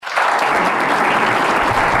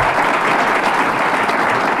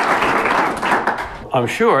I'm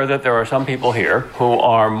sure that there are some people here who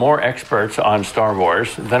are more experts on Star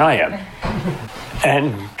Wars than I am.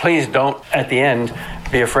 And please don't, at the end,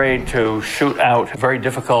 be afraid to shoot out very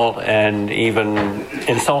difficult and even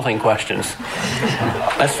insulting questions.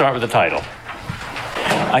 Let's start with the title.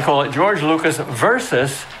 I call it George Lucas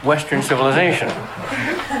versus Western Civilization.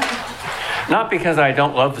 Not because I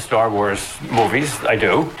don't love the Star Wars movies, I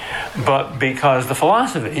do, but because the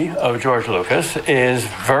philosophy of George Lucas is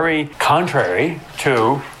very contrary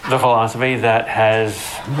to the philosophy that has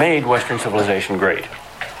made Western civilization great.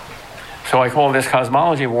 So I call this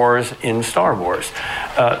Cosmology Wars in Star Wars.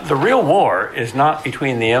 The real war is not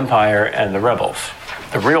between the Empire and the rebels.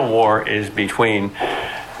 The real war is between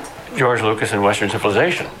George Lucas and Western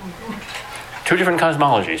civilization. Two different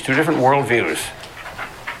cosmologies, two different worldviews.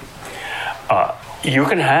 You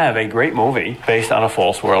can have a great movie based on a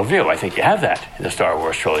false worldview. I think you have that in the Star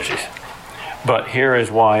Wars trilogies. But here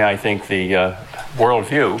is why I think the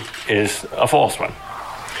worldview is a false one.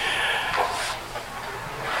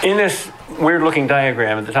 In this weird-looking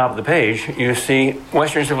diagram at the top of the page, you see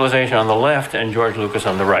Western civilization on the left and George Lucas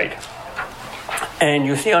on the right. And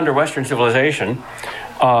you see under Western civilization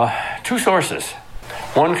two sources.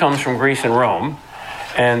 One comes from Greece and Rome,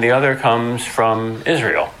 and the other comes from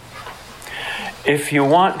Israel. If you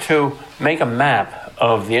want to make a map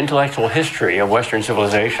of the intellectual history of Western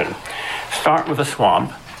civilization, start with a swamp,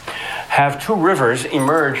 have two rivers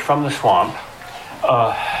emerge from the swamp,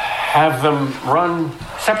 have them run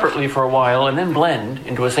separately for a while and then blend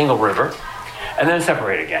into a single river, and then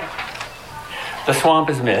separate again. The swamp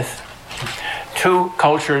is myth. Two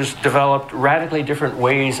cultures developed radically different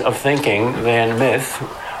ways of thinking than myth,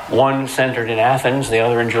 one centered in Athens, the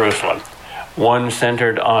other in Jerusalem. One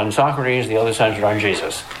centered on Socrates, the other centered on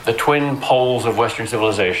Jesus. The twin poles of Western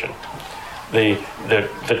civilization. The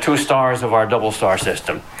two stars of our double star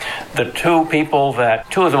system. The two people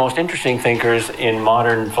that two of the most interesting thinkers in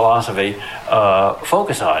modern philosophy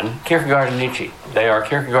focus on, Kierkegaard and Nietzsche. They are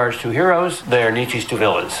Kierkegaard's two heroes, they are Nietzsche's two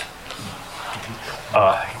villains.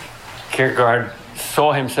 Kierkegaard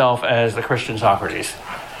saw himself as the Christian Socrates,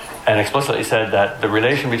 and explicitly said that the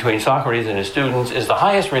relation between Socrates and his students is the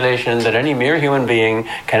highest relation that any mere human being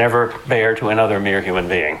can ever bear to another mere human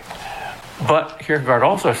being. But Kierkegaard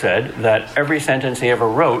also said that every sentence he ever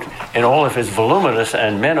wrote in all of his voluminous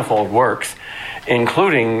and manifold works,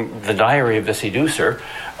 including the Diary of the Seducer,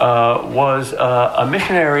 was a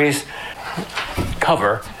missionary's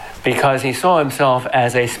cover, because he saw himself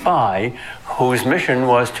as a spy whose mission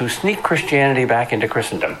was to sneak Christianity back into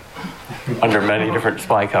Christendom under many different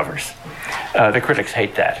spy covers. The critics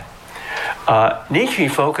hate that. Nietzsche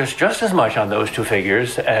focused just as much on those two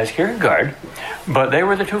figures as Kierkegaard, but they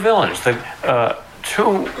were the two villains, the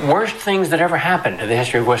two worst things that ever happened in the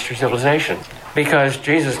history of Western civilization. Because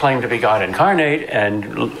Jesus claimed to be God incarnate,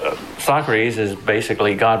 and Socrates is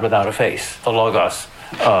basically God without a face, the Logos,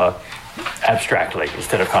 abstractly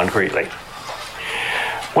instead of concretely.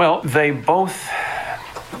 Well, they both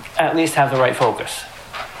at least have the right focus.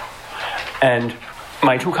 And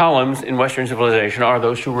my two columns in Western civilization are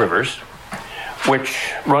those two rivers,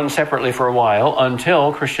 which run separately for a while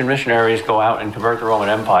until Christian missionaries go out and convert the Roman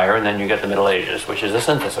Empire, and then you get the Middle Ages, which is a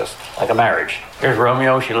synthesis, like a marriage. Here's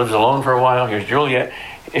Romeo, she lives alone for a while. Here's Juliet,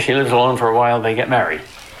 if she lives alone for a while, they get married.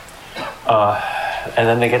 And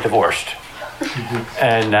then they get divorced.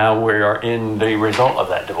 And now we are in the result of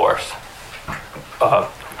that divorce.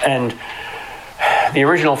 And the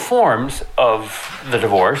original forms of the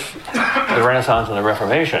divorce, the Renaissance and the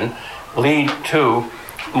Reformation, lead to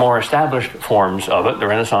more established forms of it. The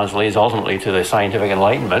Renaissance leads ultimately to the scientific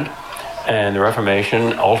Enlightenment, and the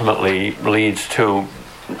Reformation ultimately leads to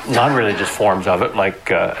non-religious forms of it, like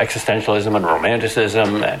existentialism and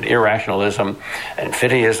romanticism and irrationalism and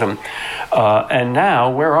fideism. And now,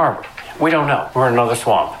 where are we? We don't know. We're in another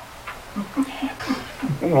swamp.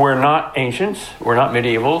 We're not ancients. We're not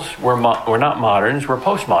medievals. We're not moderns. We're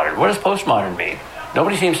postmodern. What does postmodern mean?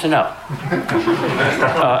 Nobody seems to know.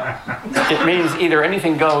 It means either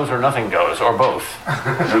anything goes or nothing goes, or both,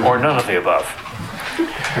 or none of the above.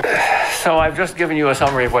 So I've just given you a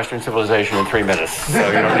summary of Western civilization in 3 minutes, so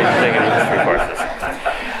you don't need to take any history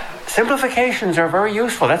courses. Simplifications are very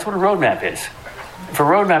useful. That's what a roadmap is. If a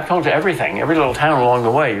roadmap told you everything, every little town along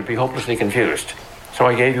the way, you'd be hopelessly confused. So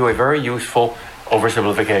I gave you a very useful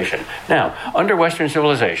oversimplification. Now, under Western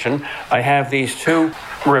civilization, I have these two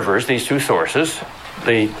rivers, these two sources,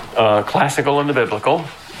 the classical and the biblical,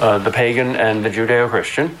 the pagan and the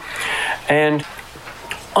Judeo-Christian. And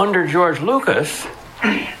under George Lucas,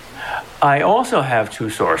 I also have two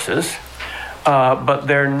sources, but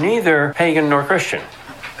they're neither pagan nor Christian.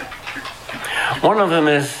 One of them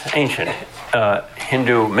is ancient.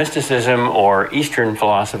 Hindu mysticism or Eastern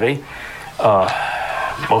philosophy.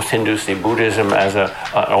 Most Hindus see Buddhism as an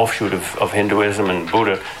offshoot of Hinduism, and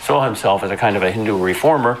Buddha saw himself as a kind of a Hindu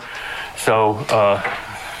reformer. So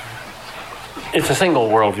it's a single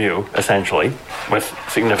worldview, essentially, with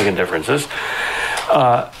significant differences.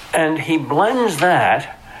 And he blends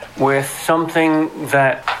that with something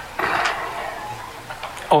that,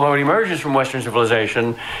 although it emerges from Western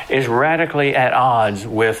civilization, is radically at odds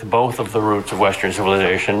with both of the roots of Western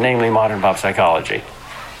civilization, namely modern pop psychology.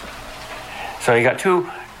 So you got two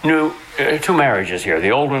marriages here,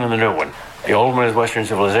 the old one and the new one. The old one is Western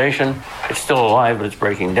civilization. It's still alive, but it's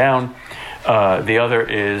breaking down. The other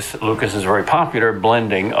is Lucas's very popular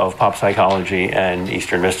blending of pop psychology and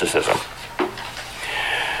Eastern mysticism.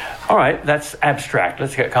 All right, that's abstract.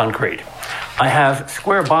 Let's get concrete. I have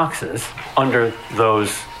square boxes under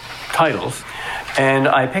those titles, and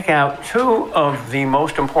I pick out two of the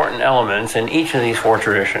most important elements in each of these four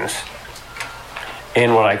traditions.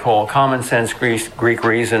 In what I call common sense Greek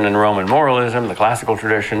reason and Roman moralism, the classical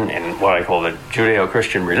tradition, in what I call the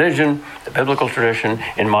Judeo-Christian religion, the biblical tradition,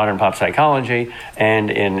 in modern pop psychology, and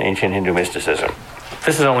in ancient Hindu mysticism.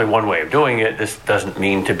 This is only one way of doing it. This doesn't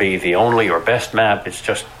mean to be the only or best map. It's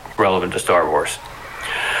just relevant to Star Wars.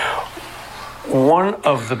 One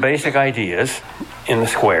of the basic ideas in the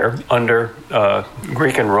square under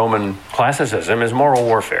Greek and Roman classicism is moral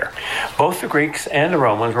warfare. Both the Greeks and the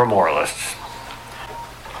Romans were moralists.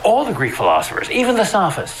 All the Greek philosophers, even the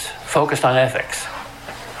sophists, focused on ethics.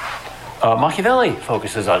 Machiavelli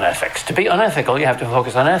focuses on ethics. To be unethical, you have to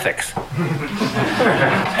focus on ethics.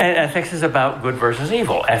 And ethics is about good versus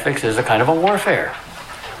evil. Ethics is a kind of a warfare.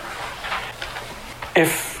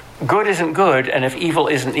 If good isn't good, and if evil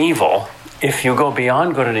isn't evil, if you go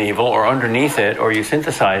beyond good and evil, or underneath it, or you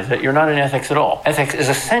synthesize it, you're not in ethics at all. Ethics is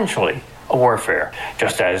essentially a warfare,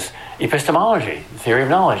 just as epistemology, the theory of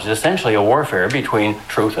knowledge, is essentially a warfare between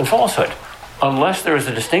truth and falsehood. Unless there is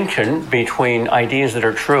a distinction between ideas that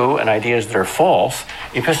are true and ideas that are false,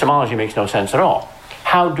 epistemology makes no sense at all.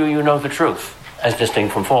 How do you know the truth as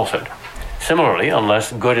distinct from falsehood? Similarly,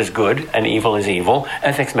 unless good is good and evil is evil,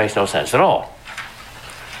 ethics makes no sense at all.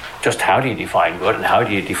 Just how do you define good and how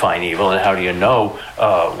do you define evil and how do you know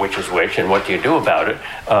which is which and what do you do about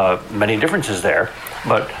it? Many differences there.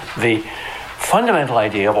 But the fundamental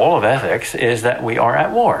idea of all of ethics is that we are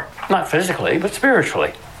at war. Not physically, but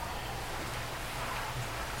spiritually.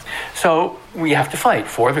 So we have to fight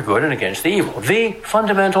for the good and against the evil. The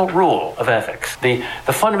fundamental rule of ethics, the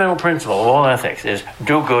fundamental principle of all ethics is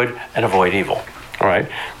do good and avoid evil. All right?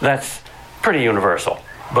 That's pretty universal,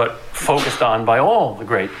 but focused on by all the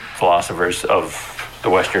great philosophers of the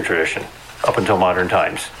Western tradition up until modern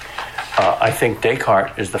times. I think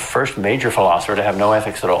Descartes is the first major philosopher to have no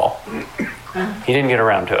ethics at all. He didn't get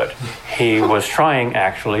around to it. He was trying,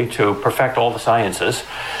 actually, to perfect all the sciences,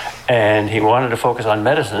 and he wanted to focus on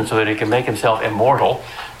medicine so that he could make himself immortal,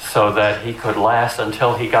 so that he could last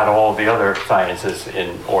until he got all the other sciences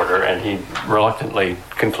in order, and he reluctantly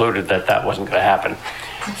concluded that that wasn't going to happen.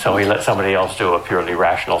 So he let somebody else do a purely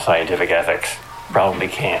rational scientific ethics. Probably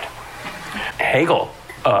can't. Hegel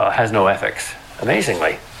has no ethics,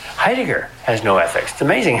 amazingly. Heidegger has no ethics. It's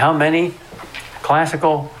amazing how many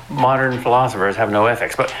classical modern philosophers have no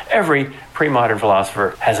ethics, but every pre-modern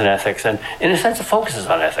philosopher has an ethics, and in a sense it focuses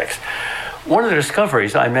on ethics. One of the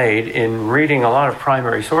discoveries I made in reading a lot of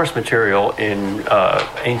primary source material in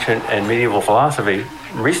ancient and medieval philosophy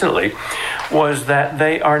recently was that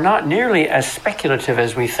they are not nearly as speculative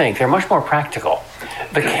as we think. They're much more practical.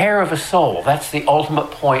 The care of a soul, that's the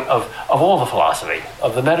ultimate point of all the philosophy,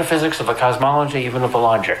 of the metaphysics, of the cosmology, even of the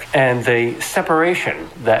logic. And the separation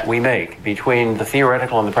that we make between the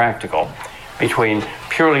theoretical and the practical, between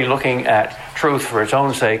purely looking at truth for its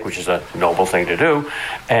own sake, which is a noble thing to do,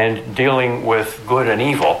 and dealing with good and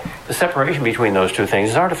evil, the separation between those two things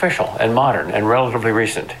is artificial and modern and relatively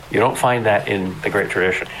recent. You don't find that in the great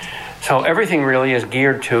tradition. So everything really is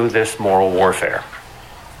geared to this moral warfare.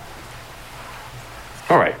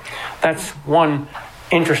 All right, that's one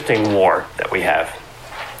interesting war that we have.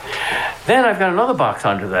 Then I've got another box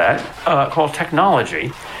under that called technology,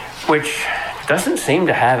 which doesn't seem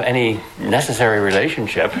to have any necessary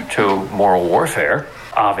relationship to moral warfare.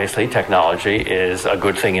 Obviously, technology is a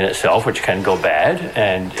good thing in itself, which can go bad,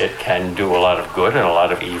 and it can do a lot of good and a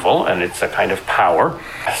lot of evil, and it's a kind of power.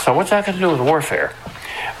 So what's that got to do with warfare?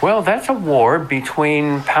 Well, that's a war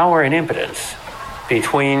between power and impotence,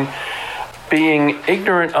 between being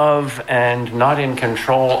ignorant of and not in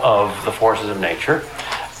control of the forces of nature,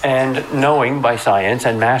 and knowing by science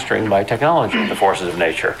and mastering by technology the forces of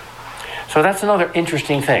nature. So that's another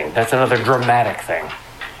interesting thing. That's another dramatic thing.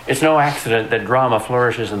 It's no accident that drama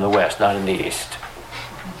flourishes in the West, not in the East.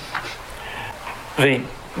 The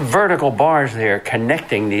vertical bars there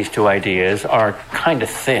connecting these two ideas are kind of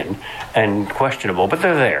thin and questionable, but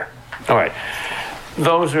they're there. All right.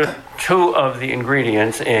 Those are two of the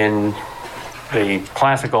ingredients in the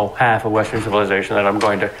classical half of Western civilization that I'm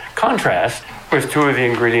going to contrast with two of the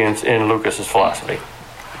ingredients in Lucas's philosophy.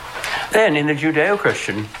 Then, in the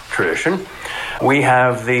Judeo-Christian tradition, we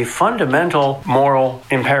have the fundamental moral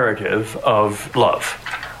imperative of love.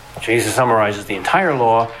 Jesus summarizes the entire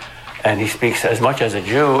law, and he speaks as much as a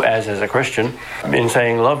Jew as a Christian in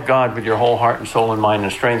saying, love God with your whole heart and soul and mind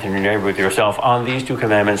and strength, and your neighbor with yourself. On these two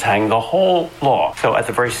commandments hang the whole law. So at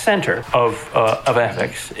the very center of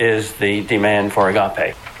ethics is the demand for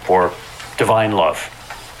agape, for divine love,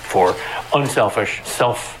 for unselfish,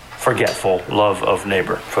 self-forgetful love of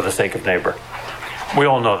neighbor, for the sake of neighbor. We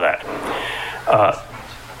all know that.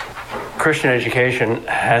 Christian education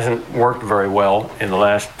hasn't worked very well in the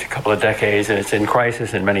last couple of decades, and it's in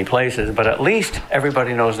crisis in many places, but at least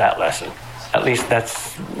everybody knows that lesson. At least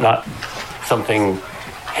that's not something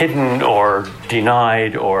hidden or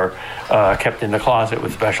denied or kept in the closet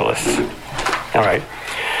with specialists. All right.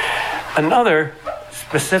 Another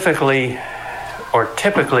specifically or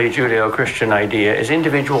typically Judeo-Christian idea is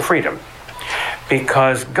individual freedom.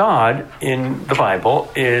 Because God, in the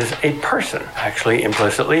Bible, is a person. Actually,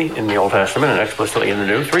 implicitly in the Old Testament and explicitly in the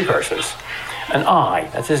New, three persons. An I,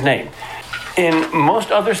 that's his name. In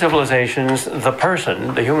most other civilizations, the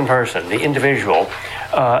person, the human person, the individual,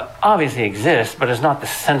 obviously exists, but is not the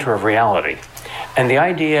center of reality. And the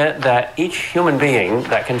idea that each human being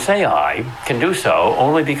that can say I can do so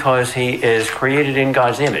only because he is created in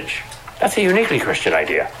God's image. That's a uniquely Christian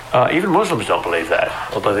idea. Even Muslims don't believe that,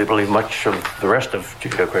 although they believe much of the rest of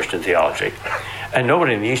Judeo-Christian theology. And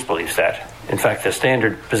nobody in the East believes that. In fact, the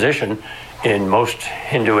standard position in most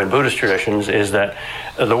Hindu and Buddhist traditions is that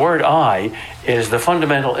the word I is the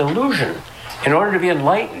fundamental illusion. In order to be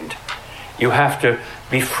enlightened, you have to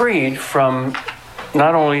be freed from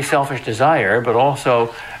not only selfish desire, but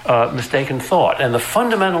also mistaken thought. And the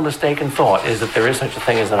fundamental mistaken thought is that there is such a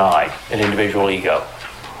thing as an I, an individual ego.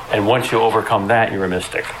 And once you overcome that, you're a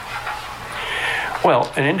mystic.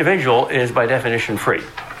 Well, an individual is by definition free.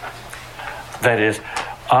 That is,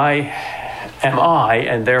 I am I,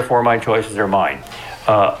 and therefore my choices are mine.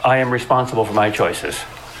 I am responsible for my choices.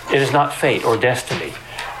 It is not fate or destiny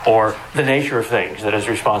or the nature of things that is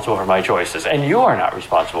responsible for my choices. And you are not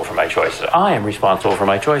responsible for my choices. I am responsible for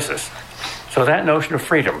my choices. So that notion of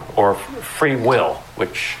freedom or free will,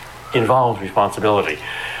 which involves responsibility,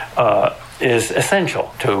 is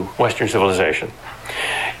essential to Western civilization.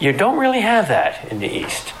 You don't really have that in the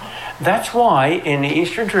East. That's why in the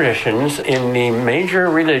Eastern traditions, in the major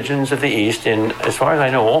religions of the East, in, as far as I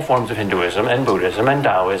know, all forms of Hinduism and Buddhism and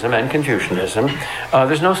Taoism and Confucianism,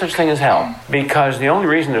 there's no such thing as hell. Because the only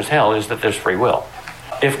reason there's hell is that there's free will.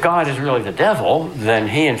 If God is really the devil, then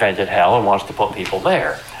he invented hell and wants to put people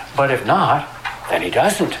there. But if not, then he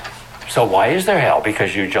doesn't. So why is there hell?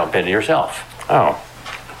 Because you jump into yourself. Oh.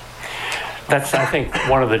 That's, I think,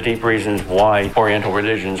 one of the deep reasons why Oriental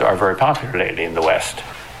religions are very popular lately in the West.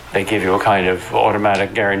 They give you a kind of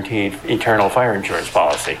automatic, guaranteed, eternal fire insurance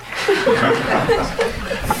policy.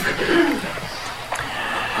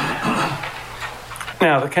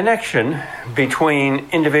 Now, the connection between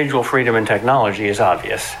individual freedom and technology is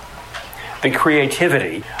obvious. The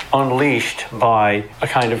creativity unleashed by a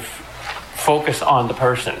kind of focus on the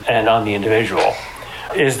person and on the individual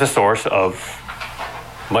is the source of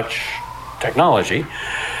much technology,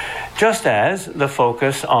 just as the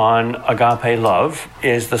focus on agape love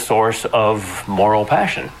is the source of moral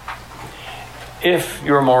passion. If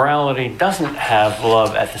your morality doesn't have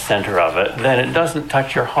love at the center of it, then it doesn't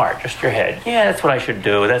touch your heart, just your head. Yeah, that's what I should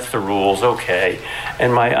do. That's the rules, okay.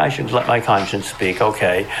 And I should let my conscience speak,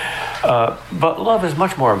 okay. But love is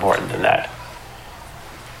much more important than that.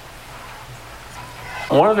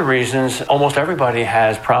 One of the reasons almost everybody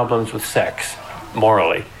has problems with sex,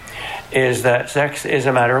 morally, is that sex is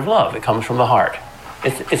a matter of love. It comes from the heart.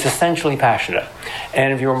 It's essentially passionate.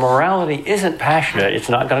 And if your morality isn't passionate, it's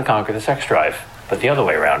not going to conquer the sex drive, but the other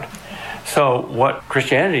way around. So what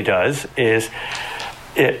Christianity does is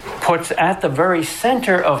it puts at the very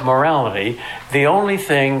center of morality the only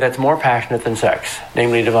thing that's more passionate than sex,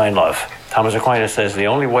 namely divine love. Thomas Aquinas says the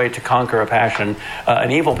only way to conquer a passion,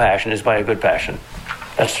 an evil passion, is by a good passion.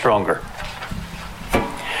 That's stronger.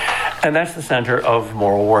 And that's the center of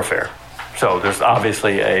moral warfare. So there's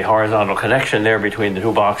obviously a horizontal connection there between the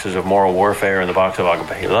two boxes of moral warfare and the box of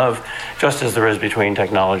agape love, just as there is between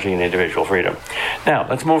technology and individual freedom. Now,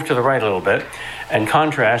 let's move to the right a little bit and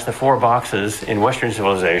contrast the 4 boxes in Western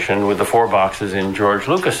civilization with the 4 boxes in George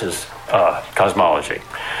Lucas's cosmology.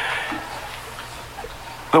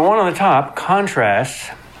 The one on the top contrasts,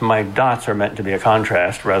 my dots are meant to be a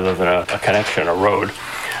contrast rather than a connection, a road,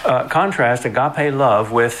 contrast agape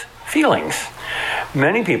love with feelings.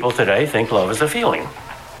 Many people today think love is a feeling.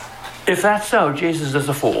 If that's so, Jesus is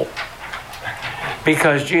a fool,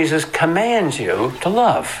 because Jesus commands you to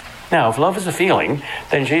love. Now, if love is a feeling,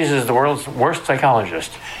 then Jesus is the world's worst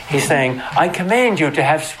psychologist. He's saying, I command you to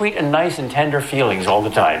have sweet and nice and tender feelings all the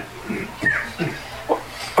time. Well,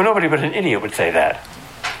 nobody but an idiot would say that.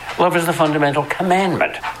 Love is the fundamental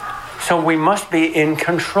commandment. So we must be in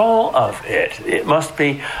control of it. It must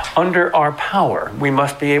be under our power. We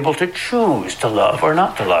must be able to choose to love or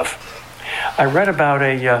not to love. I read about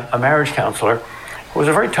a marriage counselor who was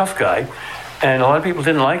a very tough guy, and a lot of people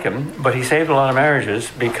didn't like him, but he saved a lot of marriages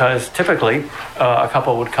because typically a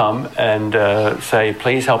couple would come and say,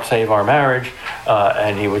 please help save our marriage.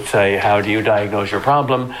 And he would say, how do you diagnose your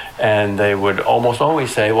problem? And they would almost always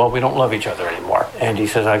say, well, we don't love each other anymore. And he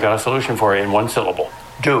says, I've got a solution for you in one syllable.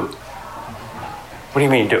 Do. What do you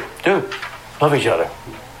mean, do? Do. Love each other.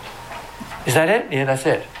 Is that it? Yeah, that's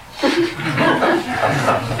it.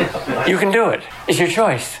 You can do it. It's your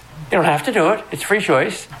choice. You don't have to do it. It's free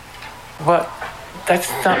choice. But that's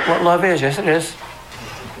not what love is. Yes, it is.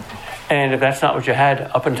 And if that's not what you had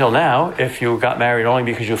up until now, if you got married only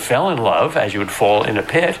because you fell in love, as you would fall in a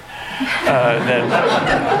pit, then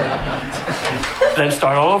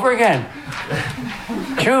start all over again.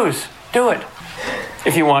 Choose. Do it.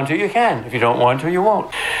 If you want to, you can. If you don't want to, you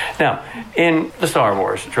won't. Now, in the Star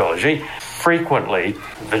Wars trilogy, frequently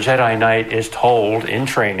the Jedi Knight is told in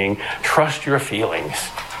training, trust your feelings,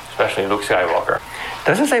 especially Luke Skywalker.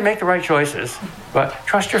 Doesn't say make the right choices, but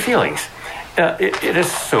trust your feelings. It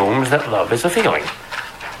assumes that love is a feeling.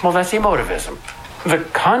 Well, that's emotivism. The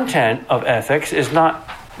content of ethics is not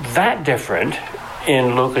that different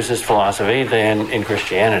in Lucas's philosophy than in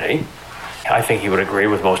Christianity. I think he would agree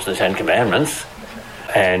with most of the 10 Commandments.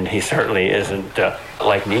 And he certainly isn't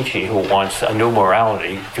like Nietzsche, who wants a new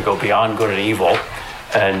morality to go beyond good and evil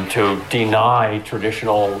and to deny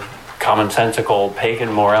traditional, commonsensical,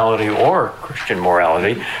 pagan morality or Christian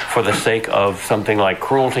morality for the sake of something like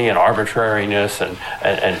cruelty and arbitrariness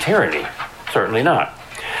and tyranny. Certainly not.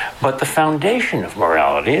 But the foundation of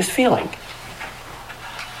morality is feeling.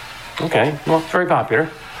 Okay, well, it's very popular.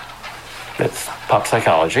 That's pop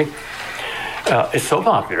psychology. It's so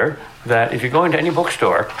popular that if you go into any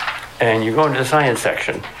bookstore and you go into the science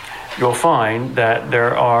section, you'll find that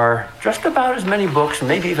there are just about as many books,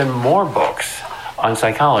 maybe even more books on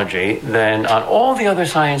psychology than on all the other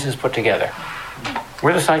sciences put together.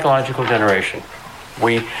 We're the psychological generation.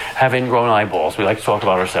 We have ingrown eyeballs. We like to talk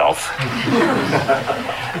about ourselves.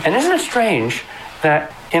 And isn't it strange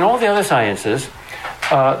that in all the other sciences,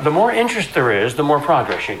 the more interest there is, the more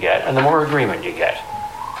progress you get and the more agreement you get.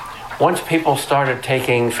 Once people started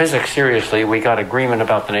taking physics seriously, we got agreement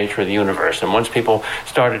about the nature of the universe. And once people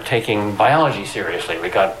started taking biology seriously, we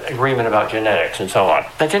got agreement about genetics and so on.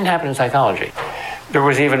 That didn't happen in psychology. There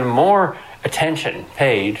was even more attention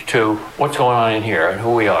paid to what's going on in here and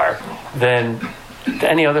who we are than to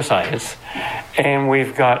any other science. And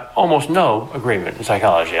we've got almost no agreement in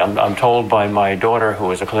psychology. I'm told by my daughter, who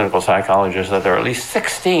is a clinical psychologist, that there are at least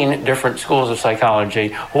 16 different schools of psychology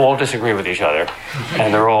who all disagree with each other.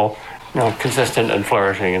 And they're all consistent and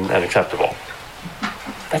flourishing and acceptable.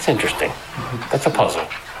 That's interesting. That's a puzzle.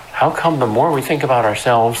 How come the more we think about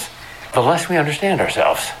ourselves, the less we understand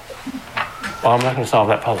ourselves? Well, I'm not going to solve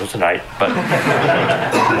that puzzle tonight, but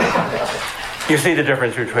you see the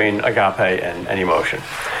difference between agape and emotion.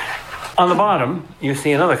 On the bottom, you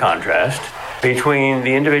see another contrast between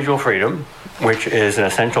the individual freedom, which is an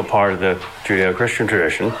essential part of the Judeo-Christian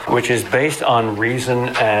tradition, which is based on reason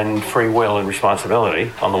and free will and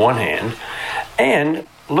responsibility, on the one hand, and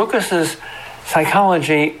Lucas's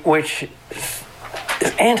psychology, which is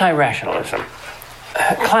anti-rationalism.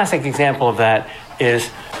 A classic example of that is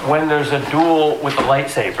when there's a duel with the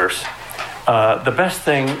lightsabers. The best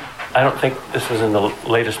thing, I don't think this was in the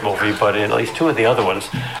latest movie, but in at least 2 of the other ones,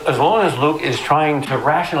 as long as Luke is trying to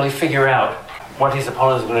rationally figure out what his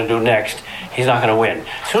opponent is going to do next, he's not going to win.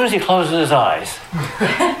 As soon as he closes his eyes,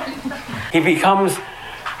 he becomes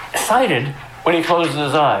sighted when he closes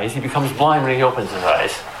his eyes. He becomes blind when he opens his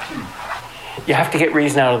eyes. You have to get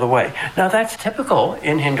reason out of the way. Now, that's typical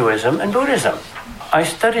in Hinduism and Buddhism. I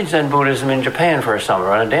studied Zen Buddhism in Japan for a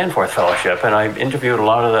summer on a Danforth Fellowship, and I interviewed a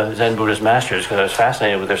lot of the Zen Buddhist masters because I was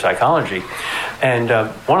fascinated with their psychology. And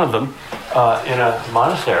one of them, in a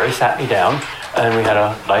monastery, sat me down, and we had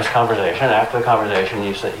a nice conversation. After the conversation,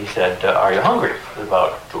 he said, "Are you hungry?" It was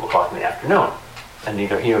about 2 o'clock in the afternoon, and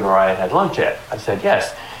neither he nor I had had lunch yet. I said,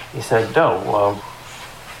 "Yes." He said, "No,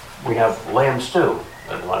 we have lamb stew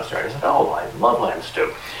in the monastery." I said, "Oh, I love lamb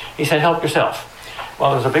stew." He said, "Help yourself." Well,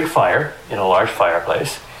 there was a big fire in a large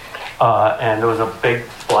fireplace, and there was a big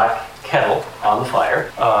black kettle on the fire.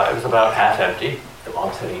 It was about half empty. The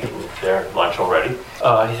monks had eaten their lunch already.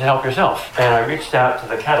 He said, "Help yourself." And I reached out to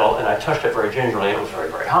the kettle, and I touched it very gingerly. It was very,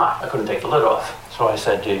 very hot. I couldn't take the lid off. So I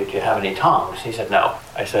said, do you have any tongs? He said, "No."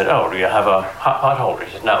 I said, "Oh, do you have a hot pot holder?"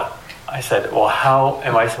 He said, "No." I said, "Well, how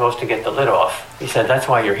am I supposed to get the lid off?" He said, "That's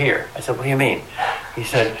why you're here." I said, "What do you mean?" He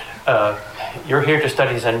said, "You're here to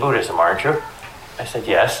study Zen Buddhism, aren't you?" I said,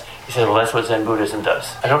 "Yes." He said, "Well, that's what Zen Buddhism does."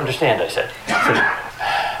 "I don't understand," I said.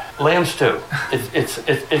 Lamb stew.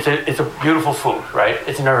 It's a beautiful food, right?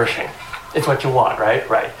 It's nourishing. It's what you want, right?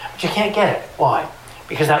 Right. But you can't get it. Why?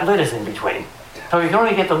 Because that lid is in between. So if you can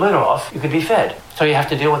only get the lid off, you can be fed. So you have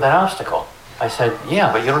to deal with that obstacle. I said,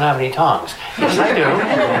 "Yeah, but you don't have any tongs." "Yes, I do."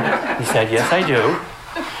 He said, "Yes, I do.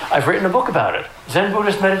 I've written a book about it. Zen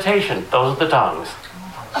Buddhist meditation. Those are the tongs."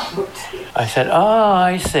 I said, "Oh,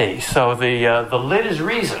 I see. So the lid is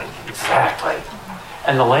reason." "Exactly.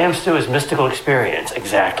 And the lamb stew is mystical experience."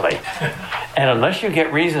 "Exactly. And unless you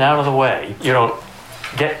get reason out of the way, you don't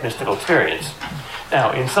get mystical experience."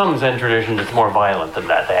 Now, in some Zen traditions, it's more violent than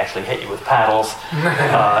that. They actually hit you with paddles.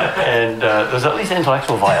 And there's at least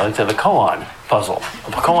intellectual violence in the koan puzzle.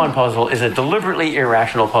 The koan puzzle is a deliberately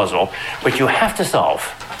irrational puzzle, which you have to solve.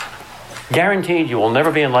 Guaranteed, you will never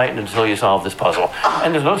be enlightened until you solve this puzzle.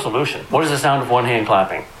 And there's no solution. What is the sound of one hand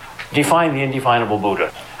clapping? Define the indefinable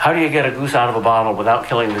Buddha. How do you get a goose out of a bottle without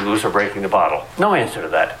killing the goose or breaking the bottle? No answer to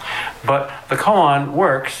that. But the koan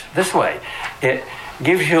works this way. It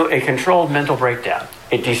gives you a controlled mental breakdown.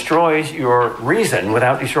 It destroys your reason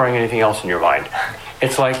without destroying anything else in your mind.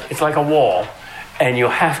 It's like a wall, and you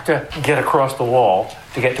have to get across the wall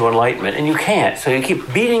to get to enlightenment, and you can't. So you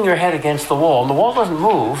keep beating your head against the wall, and the wall doesn't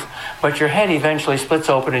move, but your head eventually splits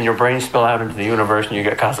open and your brain spill out into the universe and you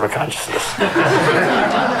get cosmic consciousness.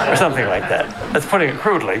 Or something like that. That's putting it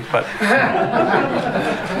crudely, but...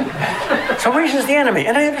 So reason's the enemy,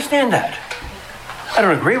 and I understand that. I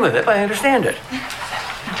don't agree with it, but I understand it.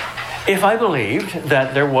 If I believed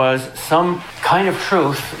that there was some kind of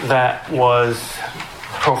truth that was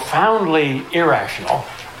profoundly irrational,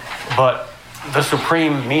 but the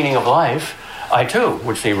supreme meaning of life, I too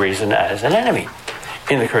would see reason as an enemy.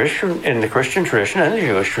 In the Christian tradition and the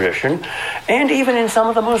Jewish tradition, and even in some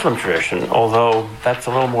of the Muslim tradition, although that's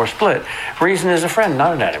a little more split, reason is a friend,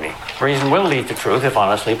 not an enemy. Reason will lead to truth if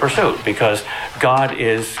honestly pursued, because God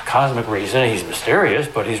is cosmic reason. He's mysterious,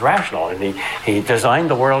 but he's rational, and he designed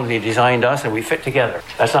the world and he designed us, and we fit together.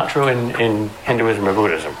 That's not true in Hinduism or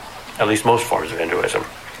Buddhism, at least most forms of Hinduism.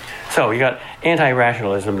 So you got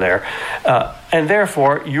anti-rationalism there, and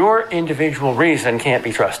therefore your individual reason can't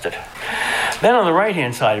be trusted. Then on the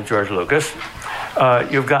right-hand side of George Lucas,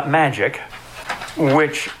 you've got magic,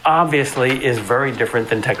 which obviously is very different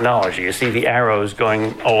than technology. You see the arrows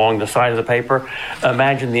going along the side of the paper.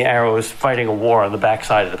 Imagine the arrows fighting a war on the back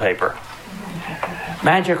side of the paper.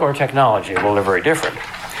 Magic or technology, well, they're very different.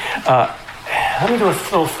 Let me do a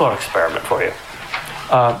little thought experiment for you.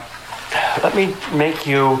 Let me make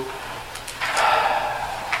you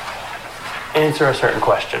answer a certain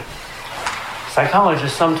question.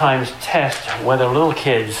 Psychologists sometimes test whether little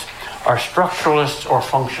kids are structuralists or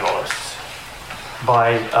functionalists by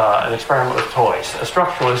an experiment with toys. A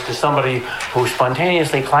structuralist is somebody who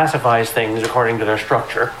spontaneously classifies things according to their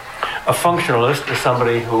structure. A functionalist is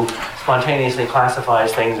somebody who spontaneously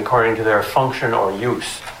classifies things according to their function or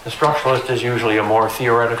use. The structuralist is usually a more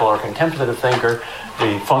theoretical or contemplative thinker.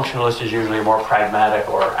 The functionalist is usually a more pragmatic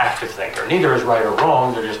or active thinker. Neither is right or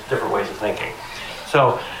wrong, they're just different ways of thinking.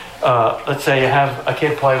 So let's say you have a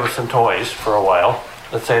kid play with some toys for a while.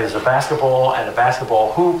 Let's say there's a basketball and a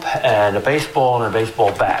basketball hoop and a baseball and a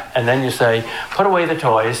baseball bat. And then you say, put away the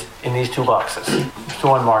toys in these 2 boxes,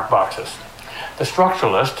 2 unmarked boxes. The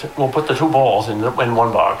structuralist will put the 2 balls in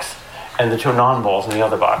one box and the 2 non-balls in the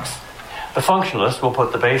other box. The functionalist will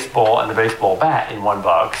put the baseball and the baseball bat in one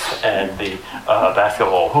box and the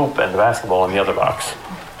basketball hoop and the basketball in the other box.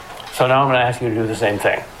 So now I'm going to ask you to do the same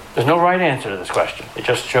thing. There's no right answer to this question. It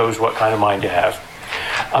just shows what kind of mind you have.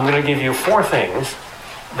 I'm going to give you 4 things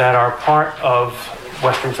that are part of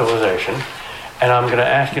Western civilization, and I'm going to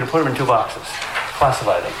ask you to put them in 2 boxes.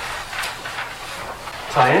 Classify them.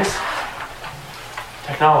 Science,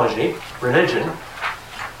 technology, religion,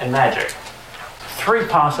 and magic. Three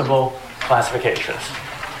possible classifications.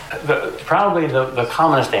 Probably the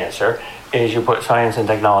commonest answer is you put science and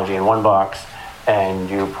technology in one box and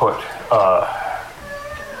you put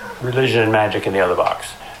religion and magic in the other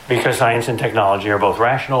box. Because science and technology are both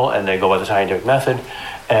rational and they go by the scientific method,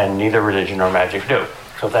 and neither religion nor magic do.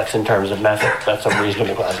 So that's in terms of method. That's a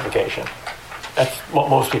reasonable classification. That's what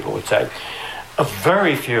most people would say. A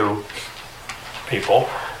very few people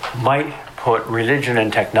might put religion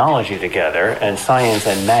and technology together and science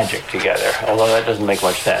and magic together, although that doesn't make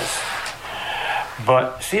much sense.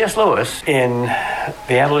 But C.S. Lewis, in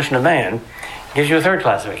The Abolition of Man, gives you a third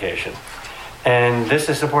classification. And this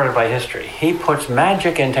is supported by history. He puts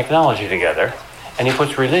magic and technology together, and he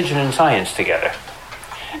puts religion and science together.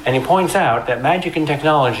 And he points out that magic and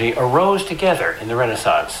technology arose together in the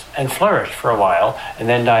Renaissance and flourished for a while and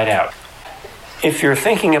then died out. If you're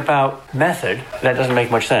thinking about method, that doesn't make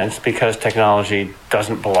much sense because technology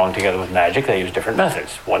doesn't belong together with magic. They use different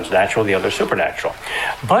methods. One's natural, the other's supernatural.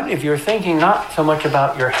 But if you're thinking not so much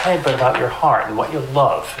about your head, but about your heart and what you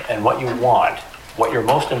love and what you want, what you're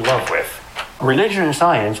most in love with, religion and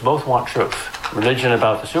science both want truth. Religion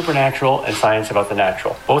about the supernatural and science about the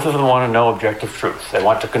natural. Both of them want to know objective truth. They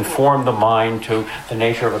want to conform the mind to the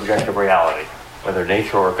nature of objective reality, whether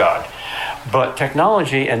nature or God. But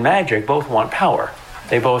technology and magic both want power.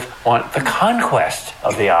 They both want the conquest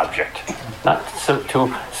of the object, not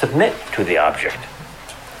to submit to the object.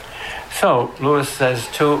 So, Lewis says,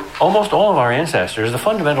 to almost all of our ancestors, the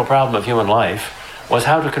fundamental problem of human life was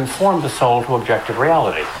how to conform the soul to objective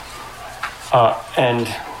reality. And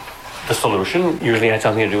the solution usually had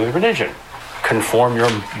something to do with religion. Conform your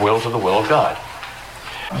will to the will of God.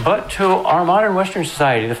 But to our modern Western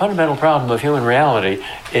society, the fundamental problem of human reality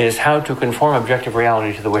is how to conform objective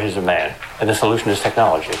reality to the wishes of man. And the solution is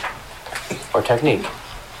technology or technique.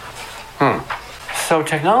 So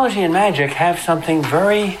technology and magic have something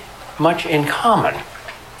very much in common.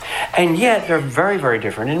 And yet they're very, very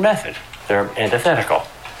different in method. They're antithetical.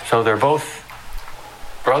 So they're both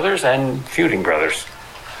brothers and feuding brothers.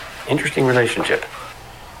 Interesting relationship.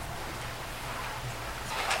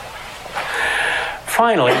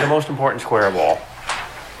 Finally, the most important square of all.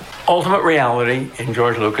 Ultimate reality in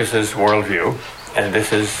George Lucas's worldview, and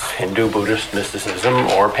this is Hindu Buddhist mysticism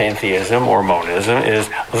or pantheism or monism, is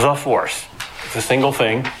the force. It's a single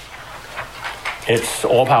thing. It's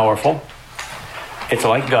all-powerful. It's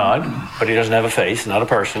like God, but he doesn't have a face, not a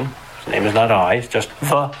person. His name is not I, it's just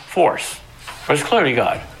the force. But it's clearly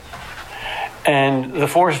God. And the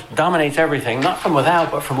force dominates everything, not from without,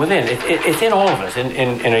 but from within. It's in all of us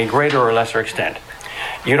in a greater or lesser extent.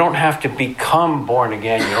 You don't have to become born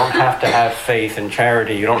again. You don't have to have faith and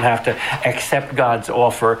charity. You don't have to accept God's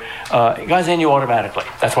offer. God's in you automatically.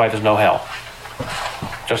 That's why there's no hell.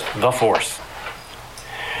 Just the force.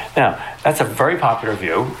 Now, that's a very popular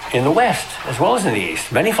view in the West as well as in the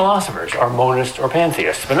East. Many philosophers are monists or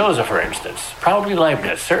pantheists. Spinoza, for instance, probably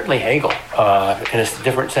Leibniz, certainly Hegel, in a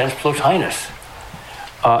different sense, Plotinus.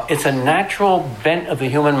 It's a natural bent of the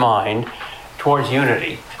human mind towards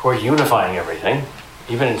unity, towards unifying everything.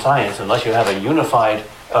 Even in science, unless you have a unified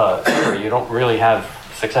theory, you don't really have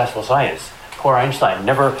successful science. Poor Einstein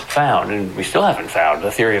never found, and we still haven't found,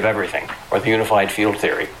 the theory of everything, or the unified field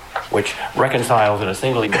theory, which reconciles in a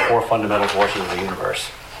single the four fundamental forces of the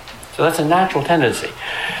universe. So that's a natural tendency.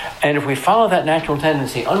 And if we follow that natural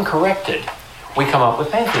tendency uncorrected, we come up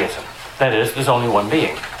with pantheism. That is, there's only one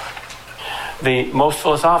being. The most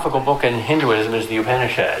philosophical book in Hinduism is the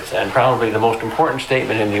Upanishads, and probably the most important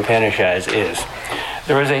statement in the Upanishads is,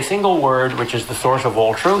 there is a single word which is the source of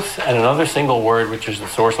all truth, and another single word which is the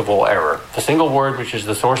source of all error. The single word which is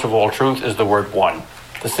the source of all truth is the word one.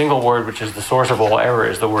 The single word which is the source of all error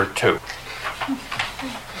is the word two.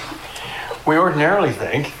 We ordinarily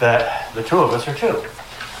think that the two of us are two,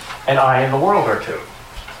 and I and the world are two,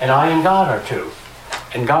 and I and God are two,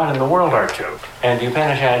 and God and the world are two. And the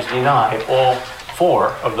Upanishads deny all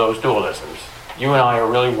four of those dualisms. You and I are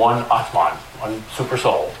really one Atman, one super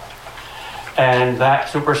soul. And that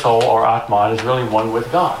super soul or Atman is really one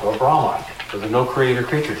with God or Brahman. So there's no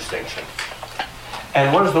creator-creature distinction.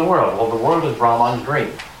 And what is the world? Well, the world is Brahman's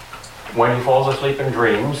dream. When he falls asleep and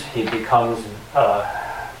dreams, he becomes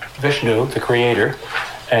Vishnu, the creator,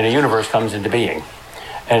 and a universe comes into being.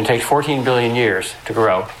 And it takes 14 billion years to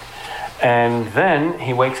grow. And then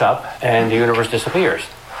he wakes up and the universe disappears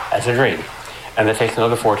as a dream. And that takes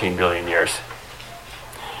another 14 billion years.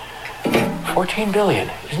 14 billion.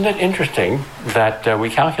 Isn't it interesting that we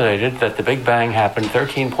calculated that the Big Bang happened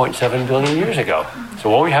 13.7 billion years ago?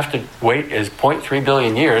 So all we have to wait is 0.3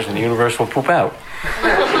 billion years and the universe will poop out.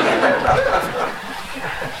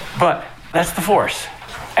 But that's the force.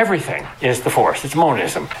 Everything is the force. It's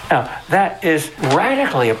monism. Now, that is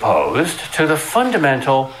radically opposed to the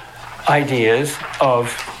fundamental ideas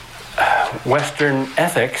of Western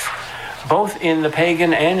ethics, both in the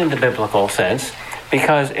pagan and in the biblical sense,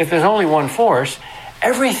 because if there's only one force,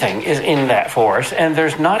 everything is in that force, and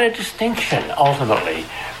there's not a distinction, ultimately,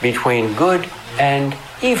 between good and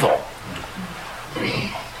evil.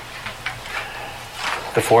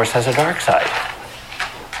 The force has a dark side.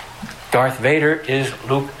 Darth Vader is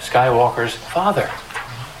Luke Skywalker's father.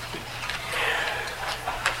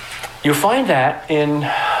 You find that in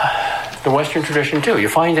the Western tradition, too. You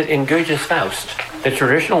find it in Goethe's Faust. The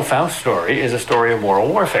traditional Faust story is a story of moral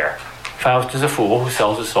warfare. Faust is a fool who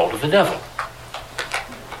sells his soul to the devil.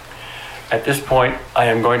 At this point, I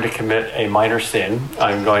am going to commit a minor sin.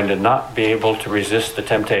 I'm going to not be able to resist the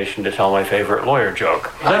temptation to tell my favorite lawyer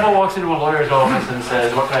joke. The devil walks into a lawyer's office and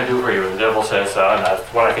says, "What can I do for you?" And the devil says, "That's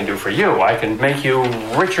what I can do for you. I can make you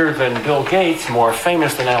richer than Bill Gates, more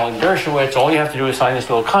famous than Alan Dershowitz. All you have to do is sign this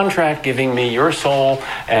little contract giving me your soul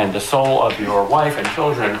and the soul of your wife and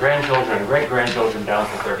children and grandchildren and great-grandchildren down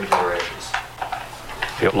for 30 generations."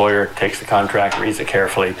 The lawyer takes the contract, reads it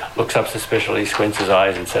carefully, looks up suspiciously, squints his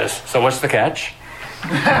eyes, and says, "So what's the catch?"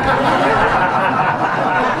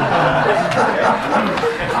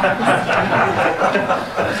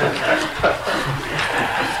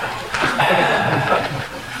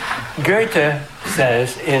 Goethe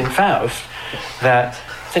says in Faust that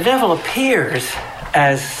the devil appears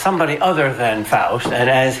as somebody other than Faust and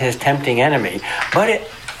as his tempting enemy, but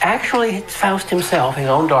it's Faust himself, his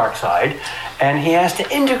own dark side, and he has to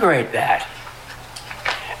integrate that.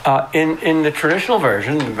 In the traditional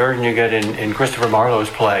version, the version you get in Christopher Marlowe's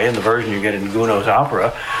play and the version you get in Gounod's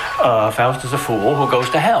opera, Faust is a fool who goes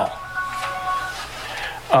to hell.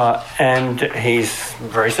 And he's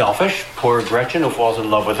very selfish. Poor Gretchen, who falls in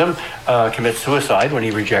love with him, commits suicide when he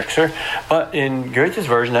rejects her. But in Goethe's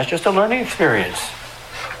version, that's just a learning experience.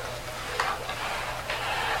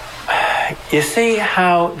 You see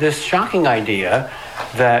how this shocking idea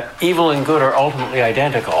that evil and good are ultimately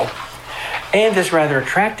identical, and this rather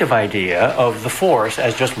attractive idea of the force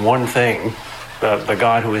as just one thing, the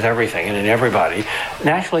God who is everything and in everybody,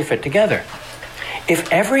 naturally fit together.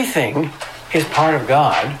 If everything is part of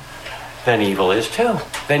God, then evil is too.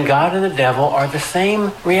 Then God and the devil are the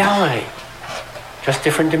same reality, just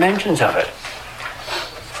different dimensions of it.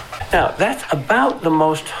 Now, that's about the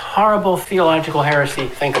most horrible theological heresy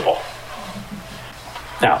thinkable.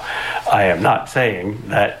 Now, I am not saying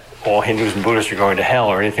that all Hindus and Buddhists are going to hell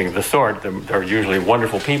or anything of the sort. They're usually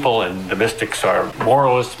wonderful people, and the mystics are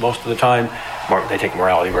moralists most of the time. They take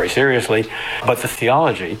morality very seriously. But the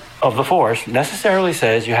theology of the Force necessarily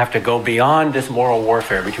says you have to go beyond this moral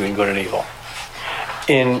warfare between good and evil.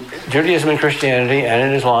 In Judaism and Christianity, and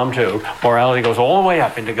in Islam too, morality goes all the way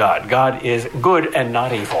up into God. God is good and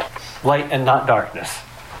not evil, light and not darkness.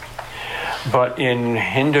 But in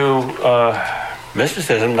Hindu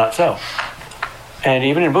mysticism, not so. And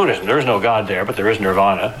even in Buddhism, there is no God there, but there is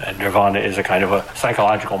nirvana. And nirvana is a kind of a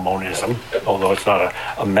psychological monism, although it's not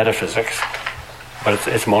a metaphysics, but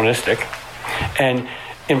it's monistic. And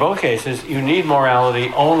in both cases, you need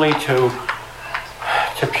morality only to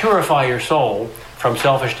purify your soul from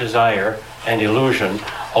selfish desire and illusion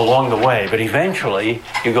along the way. But eventually,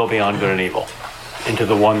 you go beyond good and evil into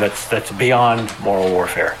the one that's beyond moral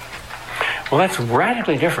warfare. Well, that's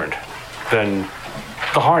radically different than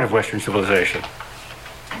the heart of Western civilization.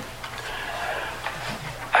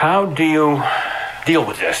 How do you deal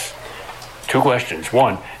with this? Two questions.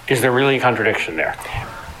 One, is there really a contradiction there?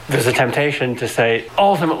 There's a temptation to say,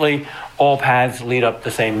 ultimately, all paths lead up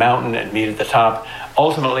the same mountain and meet at the top.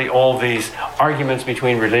 Ultimately, all these arguments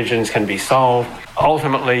between religions can be solved.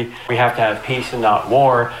 Ultimately, we have to have peace and not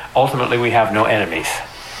war. Ultimately, we have no enemies.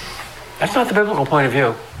 That's not the biblical point of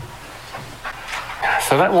view.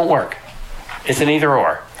 So that won't work. It's an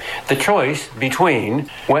either-or. The choice between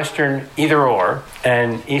Western either-or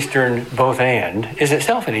and Eastern both-and is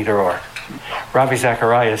itself an either-or. Ravi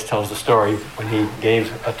Zacharias tells the story when he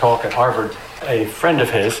gave a talk at Harvard. A friend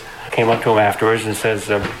of his came up to him afterwards and says,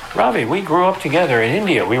 Ravi, we grew up together in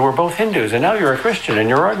India. We were both Hindus, and now you're a Christian, and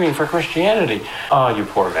you're arguing for Christianity. Oh, you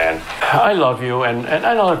poor man. I love you, and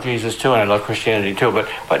I love Jesus too, and I love Christianity too,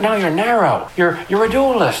 but now you're narrow. You're a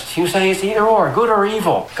dualist. You say it's either or, good or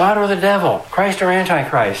evil, God or the devil, Christ or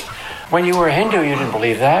Antichrist. When you were a Hindu, you didn't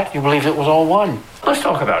believe that. You believed it was all one. Let's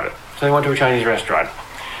talk about it. So they went to a Chinese restaurant.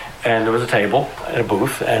 And there was a table and a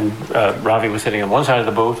booth, and Ravi was sitting on one side of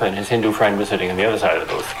the booth, and his Hindu friend was sitting on the other side of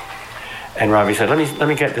the booth. And Ravi said, let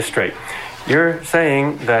me get this straight. You're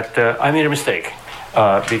saying that I made a mistake.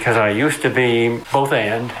 because I used to be both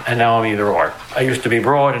and now I'm either or. I used to be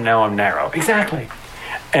broad and now I'm narrow. Exactly.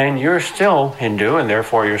 And you're still Hindu, and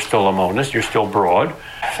therefore you're still a monist, you're still broad,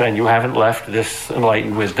 and you haven't left this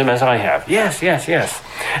enlightened wisdom as I have. Yes.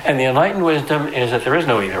 And the enlightened wisdom is that there is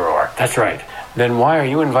no either or. That's right. Then why are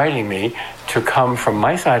you inviting me to come from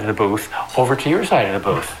my side of the booth over to your side of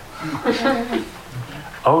the booth?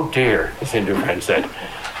 Oh dear, his Hindu friend said.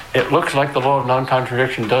 It looks like the law of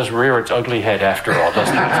non-contradiction does rear its ugly head after all,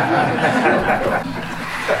 doesn't it?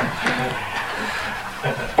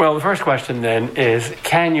 Well, the first question then is,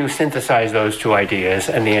 can you synthesize those two ideas?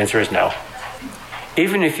 And the answer is no.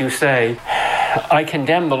 Even if you say, I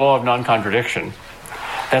condemn the law of non-contradiction,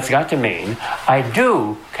 that's got to mean I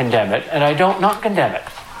do condemn it and I don't not condemn it.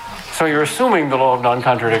 So you're assuming the law of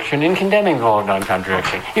non-contradiction in condemning the law of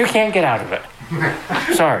non-contradiction. You can't get out of it.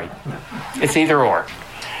 Sorry. It's either or.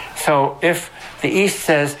 So if the East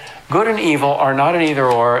says good and evil are not an either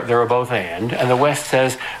or, they're a both and the West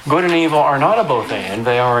says good and evil are not a both and,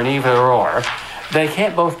 they are an either or, they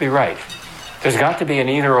can't both be right. There's got to be an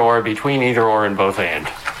either or between either or and both and.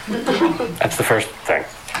 That's the first thing.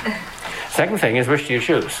 Second thing is, which do you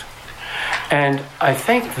choose? And I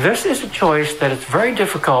think this is a choice that it's very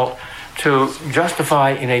difficult to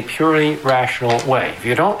justify in a purely rational way. If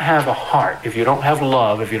you don't have a heart, if you don't have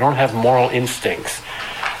love, if you don't have moral instincts,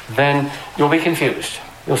 then you'll be confused.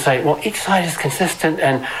 You'll say, well, each side is consistent,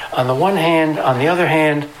 and on the one hand, on the other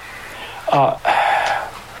hand,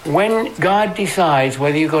 when God decides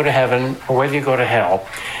whether you go to heaven or whether you go to hell,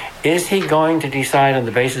 is he going to decide on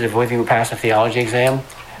the basis of whether you pass a theology exam?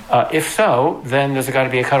 If so, then there's got to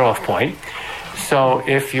be a cutoff point. So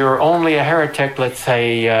if you're only a heretic, let's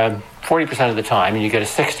say 40% of the time, and you get a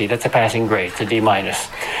 60, that's a passing grade, it's a D-.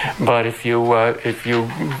 But if you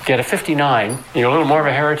get a 59, you're a little more of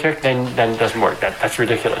a heretic, then it doesn't work. That's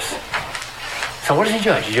ridiculous. So what does he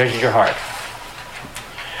judge? He judges your heart.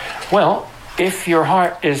 Well, if your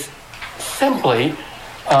heart is simply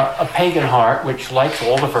a pagan heart which likes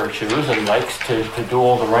all the virtues and likes to do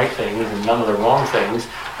all the right things and none of the wrong things,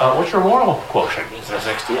 what's your moral quotient? Is it a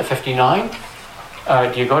 60, a 59?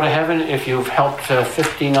 Do you go to heaven if you've helped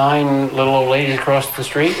 59 little old ladies across the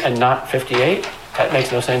street and not 58? That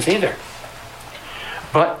makes no sense either.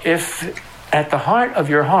 But if at the heart of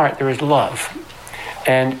your heart there is love,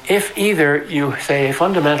 and if either you say a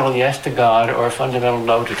fundamental yes to God or a fundamental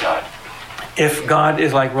no to God, if God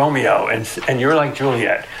is like Romeo and you're like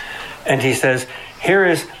Juliet, and he says, here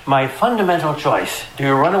is my fundamental choice. Do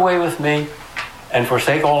you run away with me and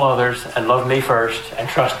forsake all others and love me first and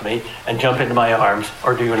trust me and jump into my arms,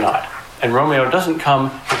 or do you not? And Romeo doesn't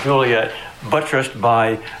come to Juliet buttressed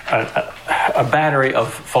by a battery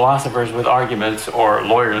of philosophers with arguments or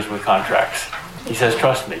lawyers with contracts. He says,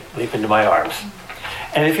 trust me, leap into my arms.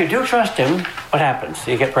 And if you do trust him, what happens?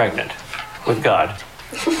 You get pregnant with God,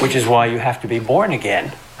 which is why you have to be born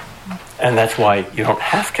again. And that's why you don't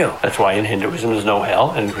have to. That's why in Hinduism there's no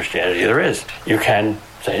hell, and in Christianity there is. You can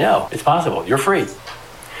say no, it's possible, you're free.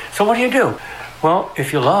 So what do? Well,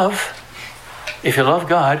 if you love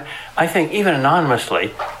God, I think even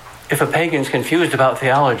anonymously, if a pagan's confused about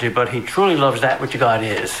theology, but he truly loves that which God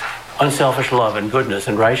is, unselfish love and goodness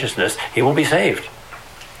and righteousness, he will be saved.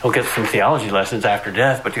 He'll get some theology lessons after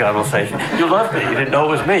death, but God will say, you loved me, you didn't know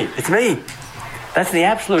it was me. It's me. That's the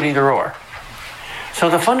absolute either or. So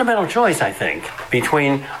the fundamental choice, I think,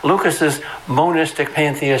 between Lucas's monistic,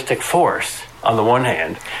 pantheistic force on the one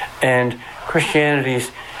hand, and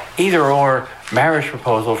Christianity's either-or marriage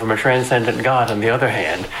proposal from a transcendent God on the other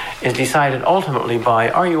hand, is decided ultimately by,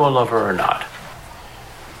 are you a lover or not?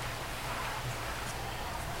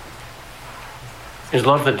 Is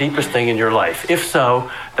love the deepest thing in your life? If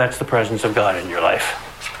so, that's the presence of God in your life.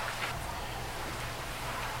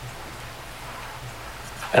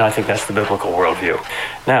 And I think that's the biblical worldview.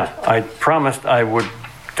 Now, I promised I would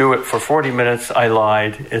do it for 40 minutes. I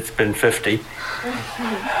lied. It's been 50.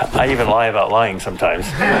 I even lie about lying sometimes.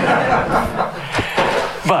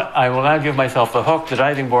 But I will now give myself the hook. The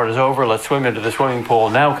diving board is over. Let's swim into the swimming pool.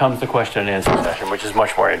 Now comes the question and answer session, which is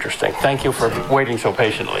much more interesting. Thank you for waiting so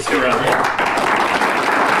patiently.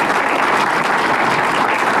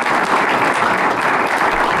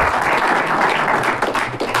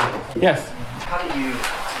 Yes? How do you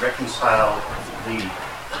reconcile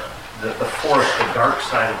the force, the dark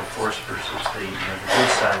side of the force versus the good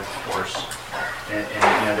side of the force?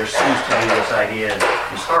 And there seems to be this idea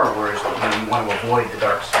in Star Wars that you want to avoid the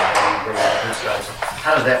dark side and go to the good side. So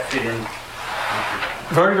how does that fit in?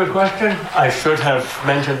 Very good question. I should have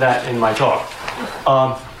mentioned that in my talk.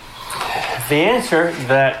 The answer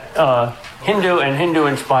that Hindu and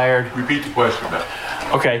Hindu-inspired... Repeat the question now.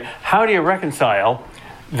 Okay, how do you reconcile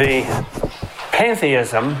the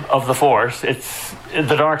pantheism of the force, it's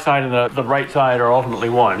the dark side and the bright side are ultimately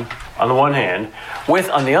one, on the one hand, with,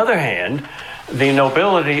 on the other hand, the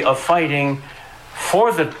nobility of fighting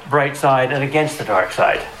for the bright side and against the dark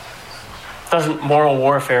side? Doesn't moral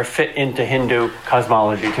warfare fit into Hindu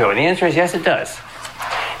cosmology too? And the answer is yes, it does.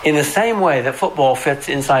 In the same way that football fits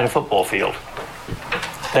inside a football field.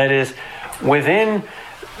 That is, within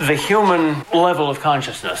the human level of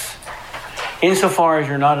consciousness, insofar as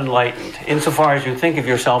you're not enlightened, insofar as you think of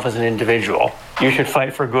yourself as an individual, you should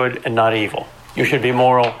fight for good and not evil. You should be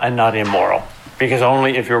moral and not immoral. Because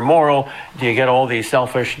only if you're moral do you get all these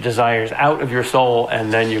selfish desires out of your soul,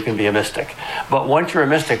 and then you can be a mystic. But once you're a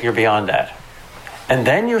mystic, you're beyond that. And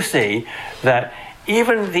then you see that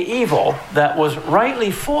even the evil that was rightly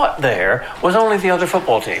fought there was only the other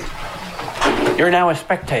football team. You're now a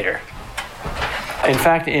spectator. In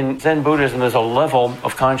fact, in Zen Buddhism, there's a level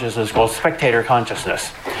of consciousness called spectator consciousness,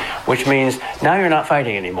 which means now you're not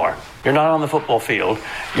fighting anymore. You're not on the football field.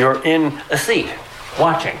 You're in a seat,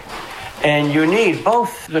 watching. And you need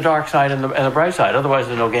both the dark side and the bright side, otherwise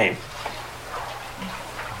there's no game.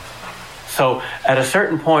 So at a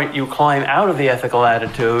certain point, you climb out of the ethical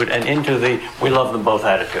attitude and into the we love them both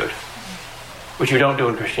attitude, which you don't do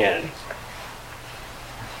in Christianity.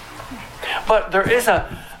 But there is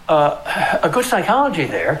a good psychology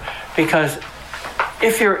there, because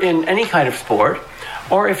if you're in any kind of sport,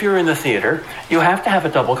 or if you're in the theater, you have to have a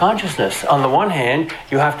double consciousness. On the one hand,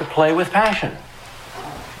 you have to play with passion.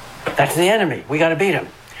 That's the enemy. We got to beat him.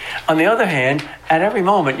 On the other hand, at every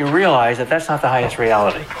moment, you realize that that's not the highest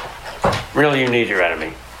reality. Really, you need your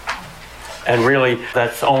enemy. And really,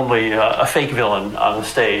 that's only a fake villain on the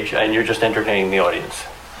stage, and you're just entertaining the audience.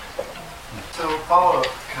 So follow up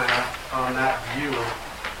kind of on that view.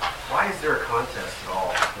 Why is there a contest at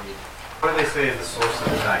all? I mean, what do they say is the source of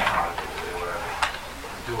the dichotomy or whatever?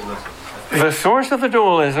 Dualism. The source of the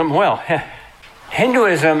dualism, well,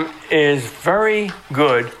 Hinduism is very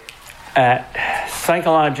good at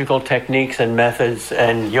psychological techniques and methods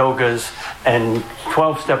and yogas and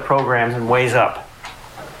 12-step programs and ways up.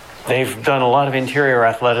 They've done a lot of interior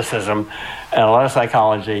athleticism and a lot of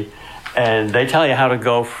psychology, and they tell you how to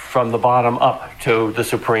go from the bottom up to the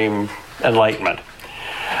supreme enlightenment.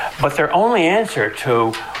 But their only answer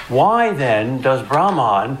to why then does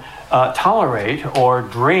Brahman tolerate or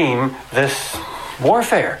dream this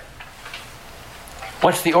warfare?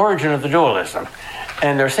 What's the origin of the dualism?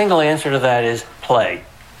 And their single answer to that is play.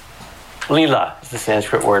 Lila is the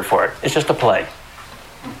Sanskrit word for it. It's just a play.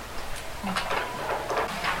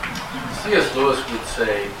 C.S. Lewis would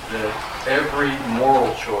say that every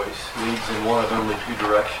moral choice leads in one of only two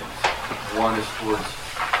directions. One is towards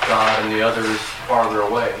God and the other is farther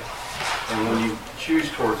away. And when you choose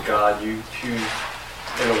towards God, you choose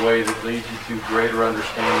in a way that leads you to greater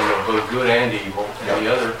understanding of both good and evil. And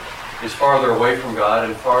the other is farther away from God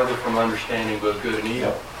and farther from understanding both good and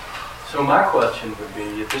evil. So my question would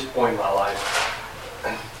be, at this point in my life,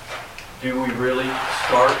 do we really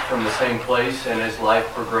start from the same place and as life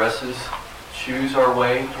progresses, choose our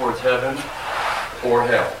way towards heaven or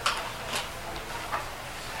hell?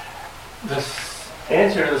 The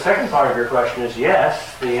answer to the second part of your question is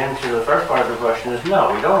yes. The answer to the first part of your question is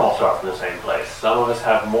no. We don't all start from the same place. Some of us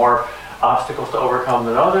have more obstacles to overcome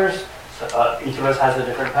than others. Each of us has a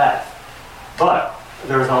different path. But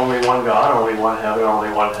there's only one God, only one heaven,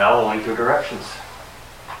 only one hell, only two directions.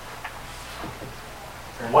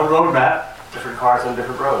 And one road map, different cars on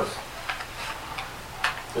different roads.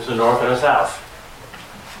 There's a north and a south.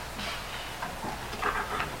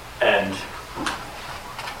 And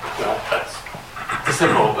well, that's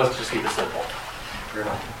simple. Let's just keep it simple.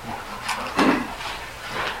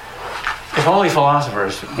 If only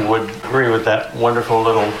philosophers would agree with that wonderful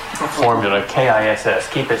little formula, KISS,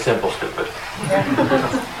 keep it simple, stupid.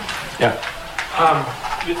 Yeah.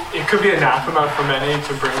 It could be anathema for many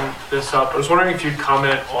to bring this up. I was wondering if you'd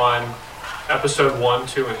comment on episode 1,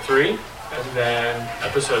 2, and 3, and then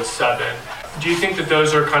episode 7. Do you think that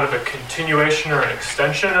those are kind of a continuation or an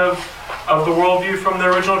extension of the worldview from the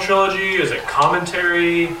original trilogy? Is it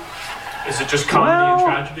commentary? Is it just comedy and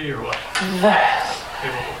tragedy, or what?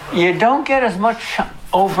 You don't get as much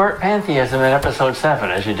overt pantheism in episode 7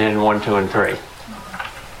 as you did in 1, 2, and 3.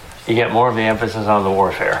 You get more of the emphasis on the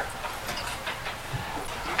warfare.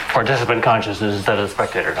 Participant consciousness instead of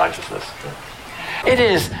spectator consciousness. It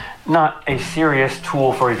is not a serious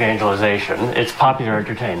tool for evangelization. It's popular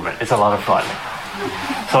entertainment. It's a lot of fun.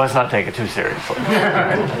 So let's not take it too seriously.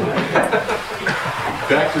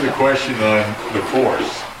 Back to the question on the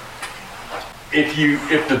Force.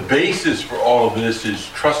 If the basis for all of this is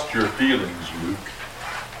trust your feelings, Luke,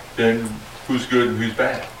 then who's good and who's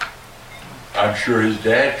bad? I'm sure his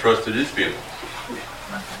dad trusted his feelings.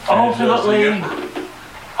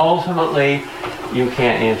 Ultimately, you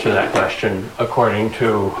can't answer that question according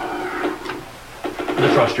to the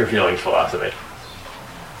trust your feelings philosophy.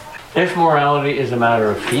 If morality is a matter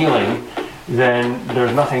of feeling, then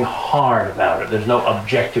there's nothing hard about it. There's no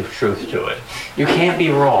objective truth to it. You can't be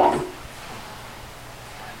wrong.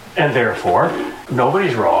 And therefore,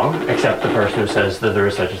 nobody's wrong except the person who says that there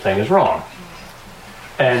is such a thing as wrong.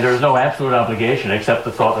 And there's no absolute obligation except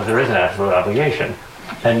the thought that there is an absolute obligation.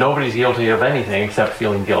 And nobody's guilty of anything except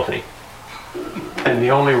feeling guilty. And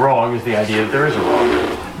the only wrong is the idea that there is a wrong.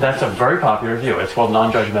 That's a very popular view. It's called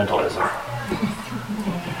non-judgmentalism.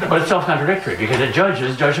 But it's self-contradictory because it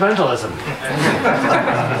judges judgmentalism.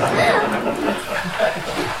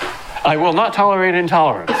 I will not tolerate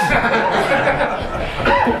intolerance.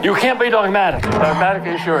 You can't be dogmatic. I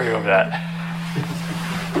dogmatically assure you of that.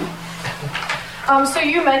 So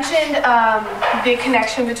you mentioned the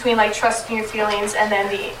connection between like trusting your feelings and then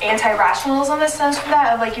the anti-rationalism that stems from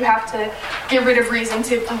that. Of like you have to get rid of reason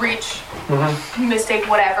to reach mistake,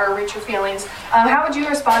 whatever, reach your feelings. How would you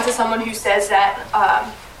respond to someone who says that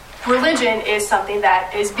religion is something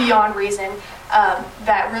that is beyond reason?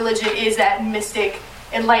 That religion is that mystic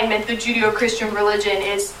enlightenment. The Judeo-Christian religion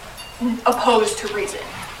is opposed to reason.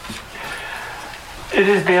 It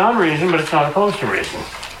is beyond reason, but it's not opposed to reason.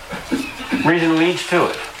 Reason leads to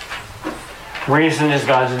it. Reason is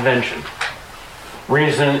God's invention.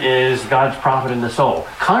 Reason is God's prophet in the soul.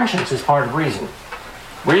 Conscience is part of reason.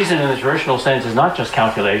 Reason in the traditional sense is not just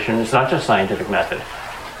calculation, it's not just scientific method.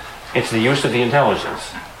 It's the use of the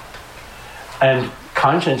intelligence. And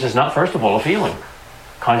conscience is not, first of all, a feeling.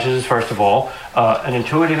 Conscience is, first of all, an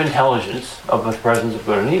intuitive intelligence of the presence of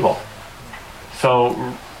good and evil. So,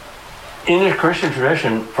 in the Christian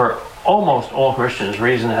tradition, for almost all Christians,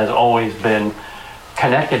 reason has always been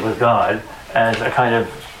connected with God as a kind of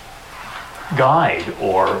guide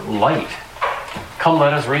or light. Come,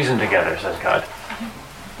 let us reason together, says God.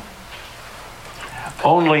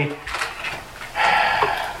 Only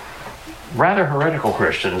rather heretical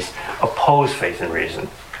Christians oppose faith and reason.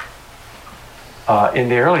 In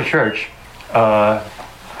the early church,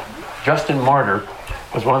 Justin Martyr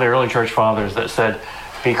was one of the early church fathers that said,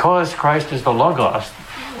 because Christ is the Logos,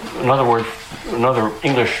 in other words, another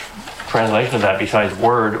English translation of that besides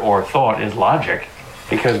word or thought is logic,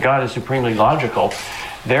 because God is supremely logical.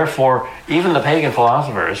 Therefore, even the pagan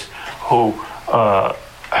philosophers who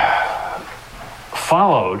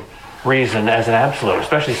followed reason as an absolute,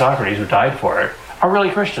 especially Socrates, who died for it, are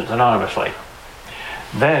really Christians anonymously.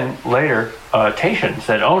 Then later, Tatian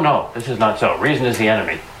said, oh no, this is not so. Reason is the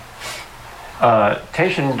enemy.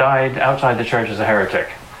 Tatian died outside the church as a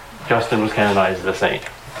heretic. Justin was canonized as a saint.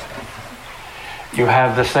 You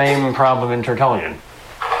have the same problem in Tertullian,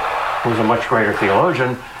 who's a much greater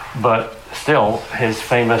theologian, but still his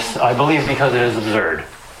famous, I believe because it is absurd.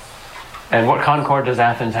 And what concord does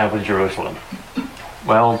Athens have with Jerusalem?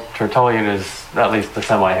 Well, Tertullian is at least the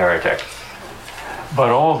semi-heretic. But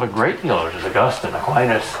all the great theologians, Augustine,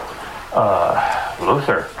 Aquinas,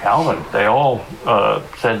 Luther, Calvin, they all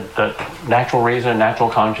said that natural reason and natural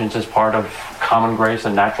conscience is part of common grace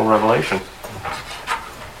and natural revelation.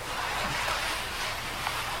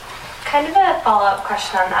 Kind of a follow-up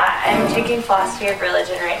question on that. I'm taking philosophy of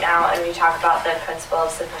religion right now, and we talk about the principle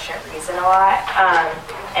of sufficient reason a lot,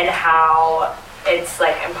 and how it's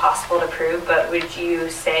like impossible to prove. But would you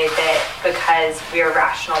say that because we are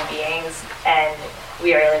rational beings and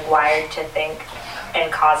we are like wired to think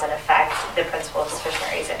and cause and effect, the principle of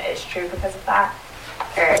sufficient reason is true because of that,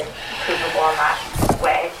 or provable in that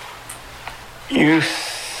way? You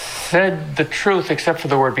said the truth except for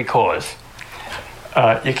the word because.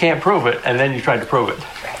 You can't prove it, and then you tried to prove it.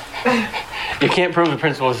 You can't prove the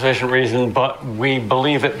principle of sufficient reason, but we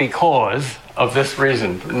believe it because of this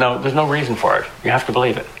reason. No, there's no reason for it. You have to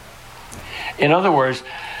believe it. In other words,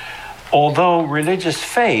 although religious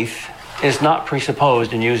faith is not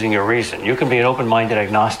presupposed in using your reason, you can be an open-minded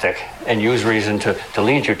agnostic and use reason to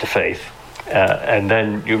lead you to faith, and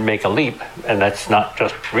then you make a leap, and that's not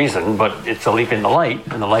just reason, but it's a leap in the light,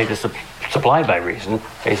 and the light is supplied by reason.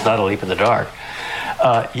 It's not a leap in the dark.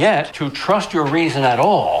 Yet, to trust your reason at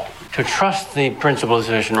all, to trust the principle of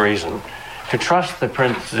sufficient reason, to trust the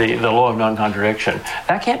law of non-contradiction,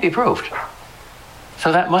 that can't be proved.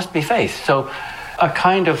 So that must be faith. So a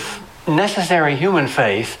kind of necessary human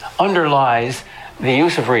faith underlies the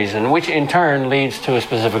use of reason, which in turn leads to a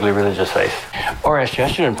specifically religious faith. Or as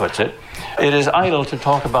Chesterton puts it, it is idle to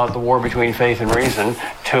talk about the war between faith and reason.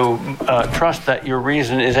 To trust that your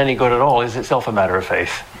reason is any good at all is itself a matter of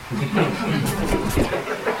faith.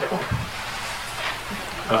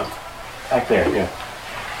 Back there, yeah.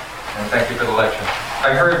 And thank you for the lecture.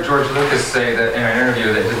 I heard George Lucas say that in an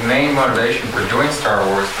interview that his main motivation for doing Star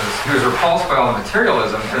Wars was he was repulsed by all the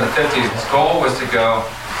materialism in the 50s. His goal was to go,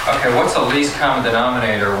 okay, what's the least common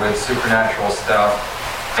denominator with supernatural stuff?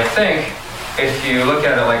 I think if you look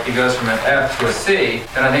at it like he goes from an F to a C,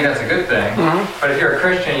 then I think that's a good thing. But if you're a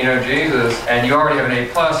Christian, you know Jesus, and you already have an A+,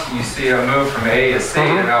 you see a move from A to C,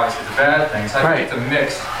 and obviously it's a bad thing. So I think it's a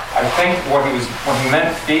mix. I think when he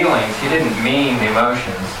meant feelings, he didn't mean the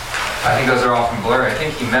emotions. I think those are often blurry. I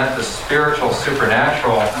think he meant the spiritual,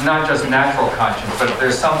 supernatural, not just natural conscience, but if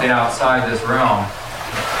there's something outside this realm,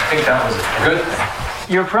 I think that was a good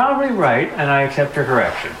thing. You're probably right, and I accept your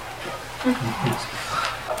correction.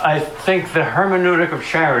 I think the hermeneutic of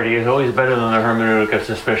charity is always better than the hermeneutic of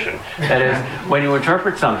suspicion. That is, when you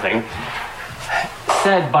interpret something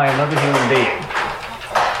said by another human being,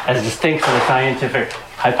 as distinct from a scientific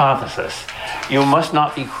hypothesis, you must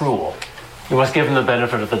not be cruel. You must give them the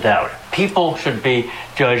benefit of the doubt. People should be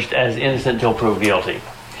judged as innocent till proved guilty.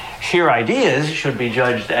 Sheer ideas should be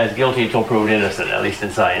judged as guilty till proved innocent, at least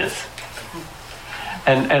in science.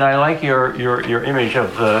 And I like your image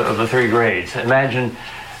of the three grades. Imagine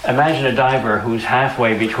a diver who's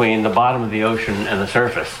halfway between the bottom of the ocean and the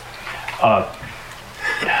surface.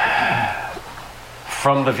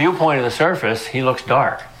 From the viewpoint of the surface, he looks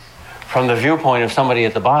dark. From the viewpoint of somebody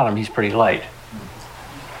at the bottom, he's pretty light.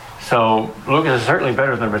 So Lucas is certainly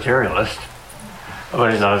better than a materialist,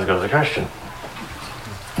 but he's not as good as a Christian.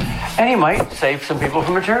 And he might save some people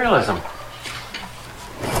from materialism.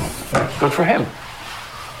 Good for him.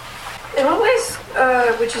 In what ways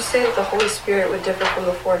would you say that the Holy Spirit would differ from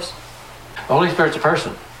the Force? The Holy Spirit's a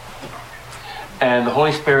person. And the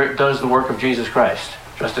Holy Spirit does the work of Jesus Christ,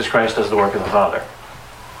 just as Christ does the work of the Father.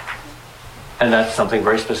 And that's something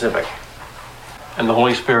very specific. And the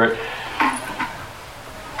Holy Spirit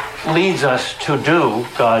leads us to do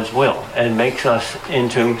God's will and makes us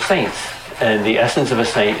into saints. And the essence of a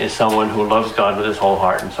saint is someone who loves God with his whole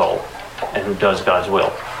heart and soul and who does God's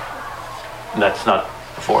will. And that's not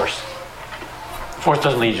the Force. The Force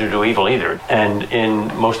doesn't lead you to do evil either. And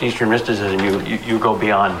in most Eastern mysticism, you go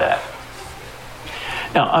beyond that.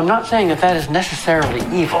 Now, I'm not saying that is necessarily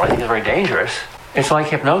evil. I think it's very dangerous. It's like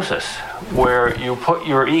hypnosis, where you put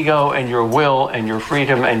your ego and your will and your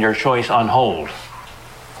freedom and your choice on hold.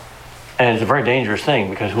 And it's a very dangerous thing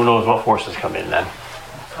because who knows what forces come in then.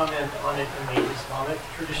 Comment on it in the Islamic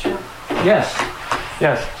tradition? Yes.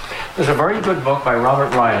 There's a very good book by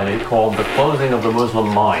Robert Riley called The Closing of the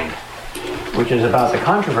Muslim Mind, which is about the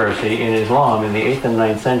controversy in Islam in the 8th and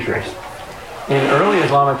 9th centuries. In early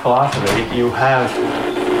Islamic philosophy, you have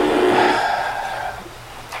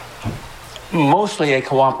mostly a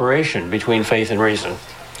cooperation between faith and reason.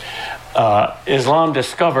 Islam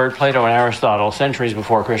discovered Plato and Aristotle centuries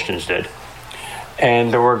before Christians did.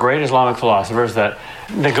 And there were great Islamic philosophers that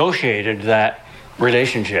negotiated that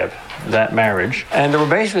relationship, that marriage. And there were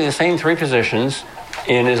basically the same three positions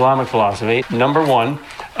in Islamic philosophy. Number one,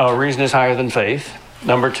 reason is higher than faith.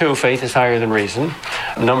 Number two, faith is higher than reason.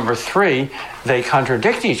 Number three, they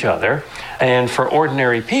contradict each other. And for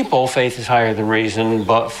ordinary people, faith is higher than reason,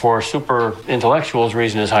 but for super intellectuals,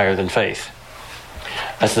 reason is higher than faith.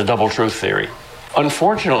 That's the double truth theory.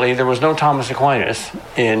 Unfortunately, there was no Thomas Aquinas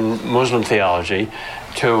in Muslim theology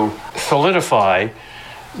to solidify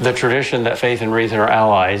the tradition that faith and reason are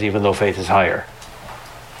allies, even though faith is higher.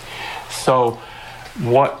 So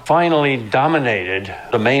what finally dominated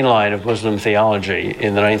the main line of Muslim theology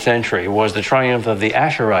in the 9th century was the triumph of the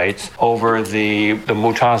Ash'arites over the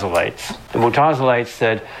Mu'tazilites. The Mu'tazilites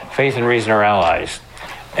said faith and reason are allies.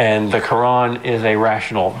 And the Quran is a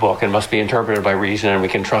rational book and must be interpreted by reason, and we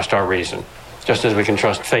can trust our reason, just as we can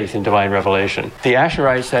trust faith in divine revelation. The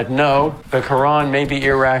Ash'arites said, no, the Quran may be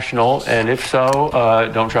irrational, and if so,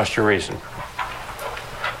 don't trust your reason.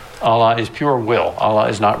 Allah is pure will. Allah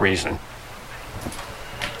is not reason.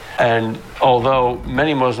 And although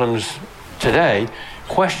many Muslims today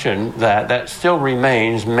question that still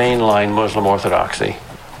remains mainline Muslim orthodoxy.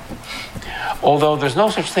 Although there's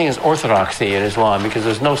no such thing as orthodoxy in Islam because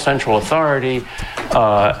there's no central authority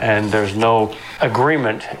and there's no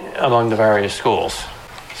agreement among the various schools.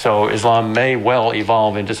 So Islam may well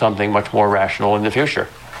evolve into something much more rational in the future.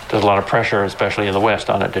 There's a lot of pressure, especially in the West,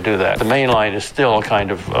 on it to do that. The main line is still a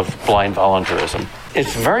kind of blind voluntarism.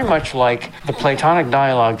 It's very much like the Platonic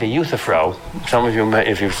dialogue, the Euthyphro. Some of you,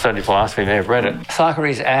 if you've studied philosophy, may have read it.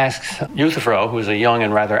 Socrates asks Euthyphro, who's a young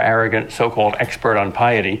and rather arrogant so-called expert on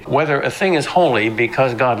piety, whether a thing is holy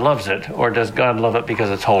because God loves it, or does God love it because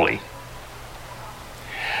it's holy?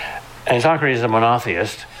 And Socrates is a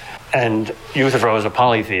monotheist, and Euthyphro is a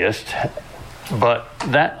polytheist. But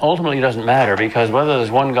that ultimately doesn't matter, because whether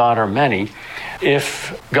there's one God or many,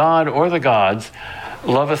 if God or the gods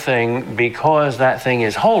love a thing because that thing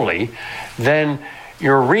is holy, then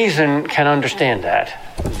your reason can understand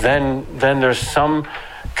that. Then there's some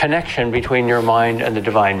connection between your mind and the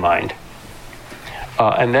divine mind.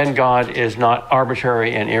 And then God is not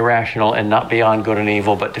arbitrary and irrational and not beyond good and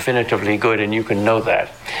evil, but definitively good, and you can know that.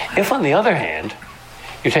 If, on the other hand,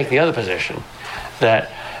 you take the other position, that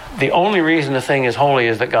the only reason the thing is holy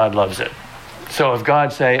is that God loves it. So if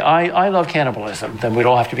God say, I love cannibalism, then we'd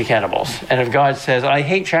all have to be cannibals. And if God says, I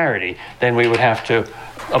hate charity, then we would have to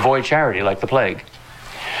avoid charity like the plague.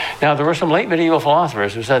 Now, there were some late medieval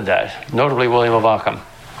philosophers who said that. Notably, William of Ockham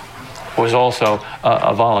was also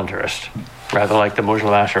a voluntarist, rather like the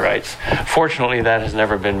Muslim Asherites. Fortunately, that has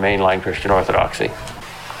never been mainline Christian orthodoxy.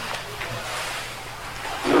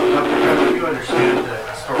 How do you understand the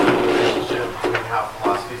historical relationship between how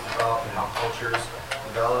philosophies develop and how cultures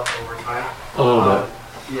develop over time? A little bit.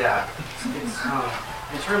 Yeah. It's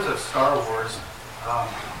in terms of Star Wars,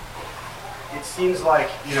 it seems like,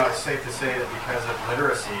 it's safe to say that because of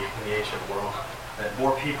literacy in the ancient world, that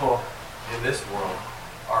more people in this world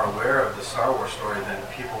are aware of the Star Wars story than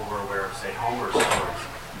people were aware of, say, Homer's stories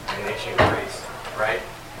in ancient Greece, right?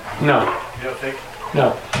 No. You don't think?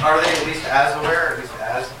 No. Are they at least as aware, at least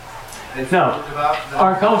as informed about them?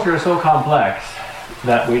 Our culture is so complex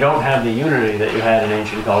that we don't have the unity that you had in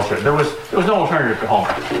ancient culture. There was no alternative to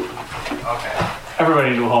Homer. Okay.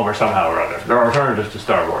 Everybody knew Homer somehow or other. There are alternatives to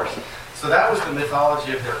Star Wars. So that was the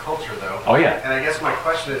mythology of their culture, though. Oh, yeah. And I guess my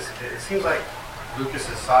question is, it seems like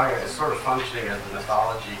Lucas's saga is sort of functioning as the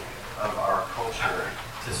mythology of our culture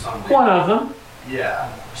to some degree. One of them.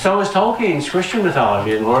 Yeah. So is Tolkien's Christian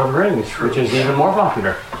mythology in Lord of the Rings, which is even more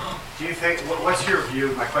popular. Do you think, what's your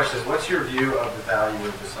view, my question is, what's your view of the value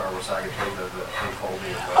of the Star Wars saga in terms of the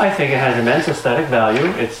unfolding of I think it has immense aesthetic value.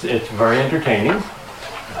 It's very entertaining.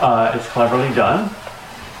 It's cleverly done.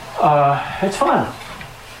 It's fun.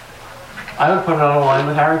 I would put it on a line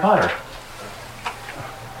with Harry Potter,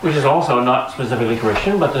 which is also not specifically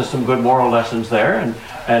Christian, but there's some good moral lessons there,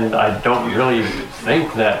 and I don't really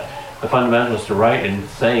think that the fundamentalists are right in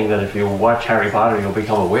saying that if you watch Harry Potter, you'll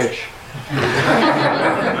become a witch. Maybe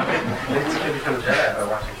we can become Jedi by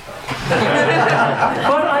watching stuff.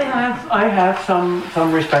 But I have some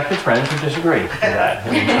respected friends who disagree with that,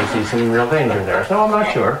 and they see some real danger there, so I'm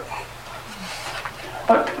not sure.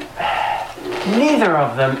 But neither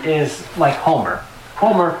of them is like Homer.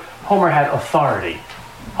 Homer had authority.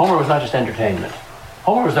 Homer was not just entertainment.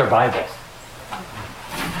 Homer was their Bible.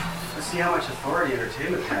 See how much authority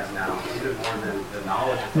entertainment has now, even more than the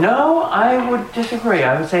knowledge. No, I would disagree.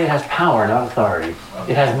 I would say it has power, not authority.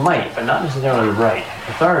 It has might, but not necessarily right.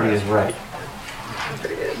 Authority is right.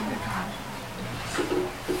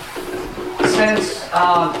 Since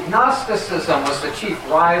Gnosticism was the chief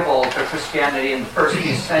rival to Christianity in the first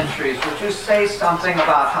few centuries, would you say something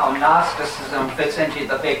about how Gnosticism fits into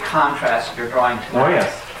the big contrast you're drawing tonight? Oh,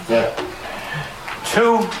 yes. Yeah.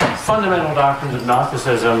 Two fundamental doctrines of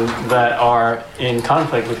Gnosticism that are in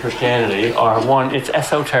conflict with Christianity are, one, it's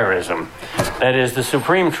esotericism. That is, the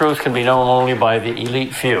supreme truth can be known only by the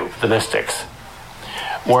elite few, the mystics.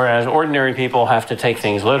 Whereas ordinary people have to take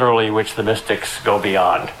things literally, which the mystics go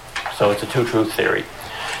beyond. So it's a two-truth theory.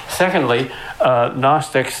 Secondly,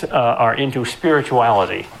 Gnostics are into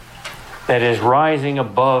spirituality. That is, rising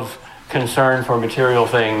above concern for material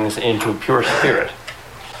things into pure spirit.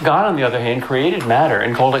 God, on the other hand, created matter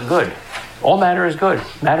and called it good. All matter is good.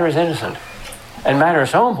 Matter is innocent. And matter is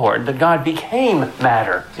so important that God became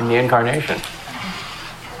matter in the incarnation.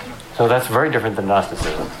 So that's very different than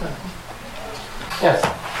Gnosticism. Yes?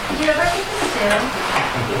 Did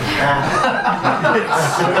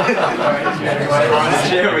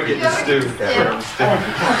you ever get the stew? Did you ever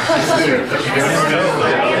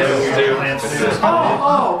get the stew?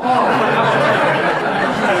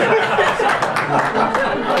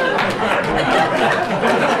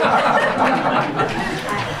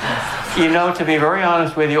 You know, to be very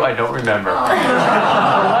honest with you, I don't remember.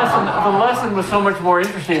 The lesson was so much more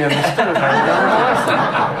interesting than the stew. I remember the lesson.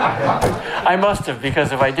 I must have,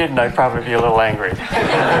 because if I didn't, I'd probably be a little angry.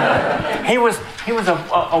 He was a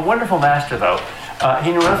wonderful master, though.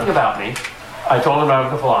 He knew nothing about me. I told him I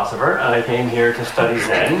was a philosopher, and I came here to study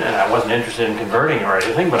Zen, and I wasn't interested in converting or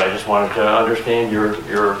anything, but I just wanted to understand your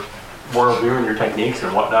worldview and your techniques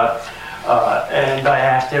and whatnot. And I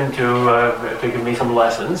asked him to give me some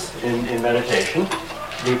lessons in meditation,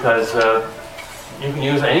 because you can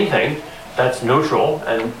use anything that's neutral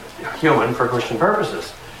and human for Christian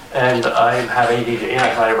purposes. And I have ADD, and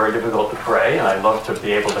I find it very difficult to pray, and I love to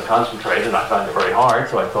be able to concentrate, and I find it very hard,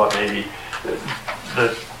 so I thought maybe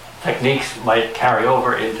the techniques might carry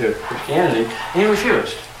over into Christianity. He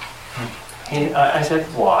refused. I said,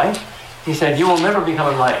 why? He said, you will never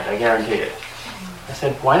become enlightened, I guarantee it. I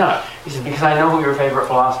said, why not? He said, because I know who your favorite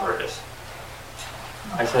philosopher is.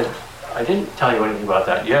 I said, I didn't tell you anything about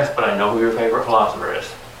that. Yes, but I know who your favorite philosopher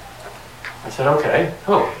is. I said, okay,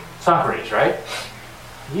 who? Socrates, right?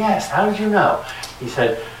 Yes, how did you know? He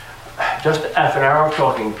said, just after an hour of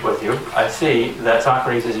talking with you, I see that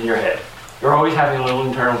Socrates is in your head. You're always having a little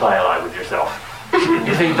internal dialogue with yourself.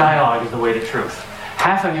 You think dialogue is the way to truth.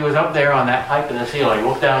 Half of you is up there on that pipe in the ceiling,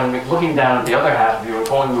 looking down at the other half of you and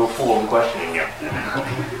calling you a fool and questioning you.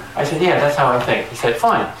 I said, yeah, that's how I think. He said,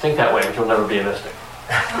 fine, think that way, but you'll never be a mystic.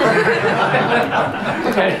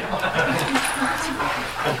 Okay.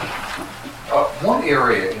 One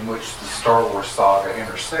area in which the Star Wars saga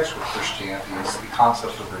intersects with Christianity is the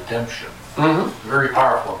concept of redemption. Very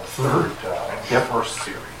powerful in the first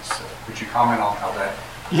series. Could you comment on how that...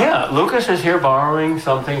 Yeah, Lucas is here borrowing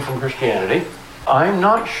something from Christianity. I'm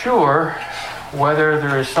not sure whether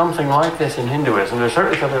there is something like this in Hinduism. There's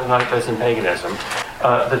certainly something like this in paganism.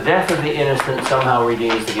 The death of the innocent somehow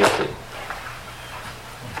redeems the guilty.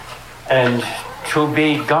 And to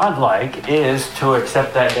be godlike is to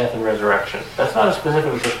accept that death and resurrection. That's not a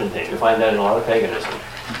specifically Christian thing. You find that in a lot of paganism.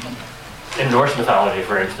 In Norse mythology,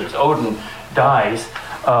 for instance, Odin dies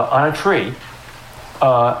on a tree,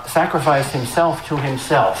 sacrificed himself to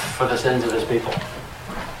himself for the sins of his people.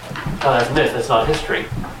 Now that's myth, that's not history.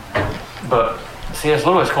 But C.S.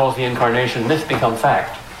 Lewis calls the incarnation myth become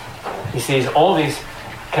fact. He sees all these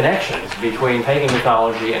connections between pagan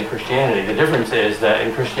mythology and Christianity. The difference is that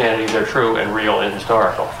in Christianity they're true and real and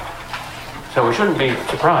historical. So we shouldn't be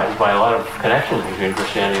surprised by a lot of connections between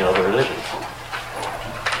Christianity and other religions.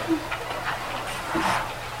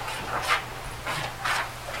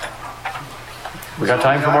 We got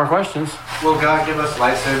time for more questions. Will God give us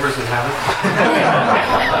lightsabers in heaven?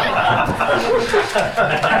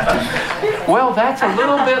 Well, that's a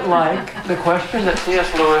little bit like the question that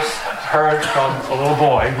C.S. Lewis heard from a little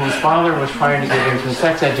boy whose father was trying to give him some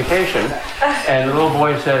sex education, and the little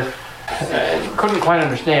boy says, couldn't quite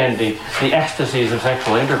understand the ecstasies of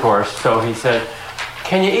sexual intercourse, so he said,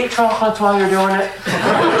 "Can you eat chocolates while you're doing it?"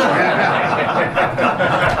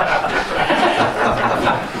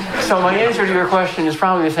 So my answer to your question is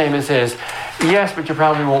probably the same as his. Yes, but you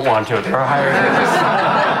probably won't want to. There are higher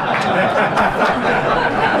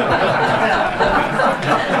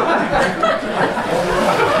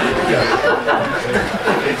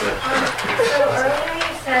So earlier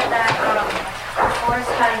you said that the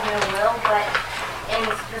Force has no will, but in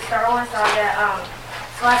the Star Wars saga,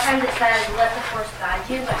 a lot of times it says let the Force guide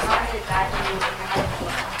you, but how does it guide you if you have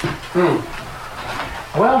a will?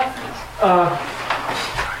 Well,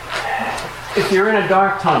 if you're in a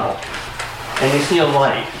dark tunnel and you see a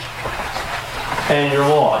light and you're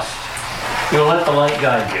lost, you'll let the light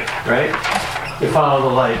guide you, right? You follow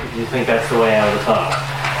the light because you think that's the way out of the tunnel.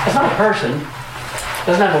 It's not a person,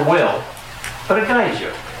 doesn't have a will, but it guides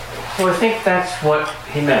you. So I think that's what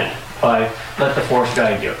he meant by let the Force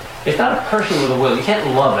guide you. It's not a person with a will. You can't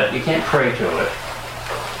love it, you can't pray to it.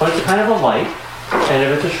 But it's a kind of a light, and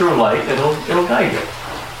if it's a true light, it'll guide you.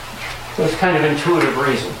 So it's kind of intuitive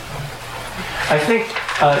reason. I think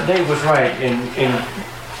Dave was right in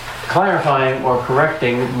clarifying or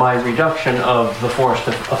correcting my reduction of the Force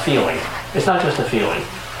to a feeling. It's not just a feeling.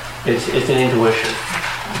 It's an intuition.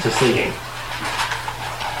 It's a seeing.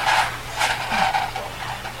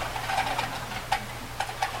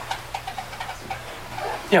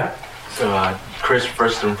 Yeah. So, Chris,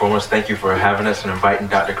 first and foremost, thank you for having us and inviting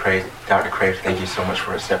Dr. Craig. Dr. Craig, thank you so much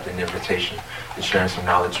for accepting the invitation and sharing some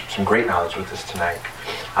knowledge, some great knowledge with us tonight.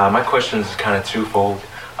 My question is kind of twofold.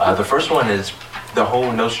 The first one is the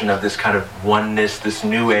whole notion of this kind of oneness, this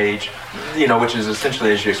new age, which is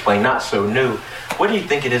essentially, as you explained, not so new. What do you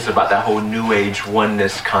think it is about that whole new age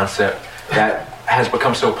oneness concept that has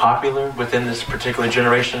become so popular within this particular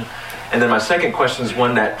generation? And then my second question is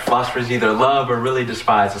one that philosophers either love or really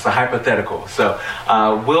despise. It's a hypothetical. So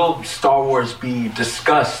will Star Wars be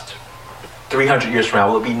discussed 300 years from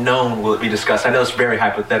now? Will it be known? Will it be discussed? I know it's very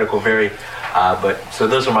hypothetical, but so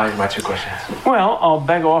those are my two questions. Well, I'll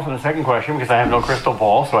beg off on the second question because I have no crystal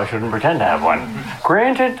ball, so I shouldn't pretend to have one.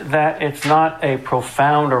 Granted that it's not a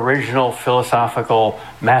profound, original, philosophical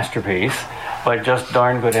masterpiece, but just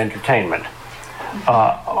darn good entertainment.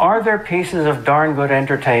 Are there pieces of darn good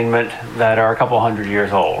entertainment that are a couple hundred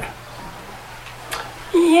years old?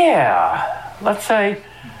 Yeah. Let's say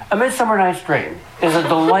A Midsummer Night's Dream is a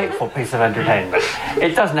delightful piece of entertainment.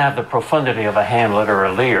 It doesn't have the profundity of a Hamlet or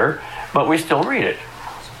a Lear, but we still read it.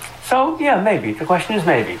 So, yeah, maybe. The question is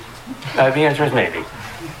maybe. The answer is maybe.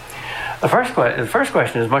 The first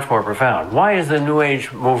question is much more profound. Why is the New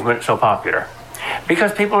Age movement so popular?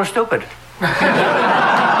 Because people are stupid.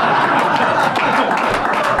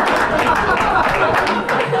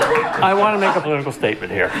 I want to make a political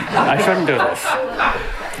statement here. I shouldn't do this.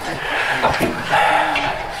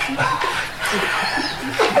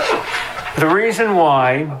 The reason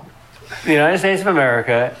why the United States of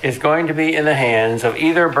America is going to be in the hands of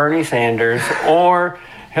either Bernie Sanders or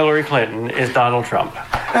Hillary Clinton is Donald Trump.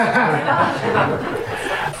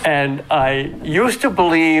 And I used to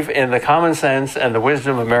believe in the common sense and the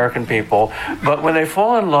wisdom of American people, but when they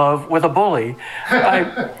fall in love with a bully,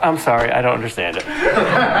 I'm sorry, I don't understand it.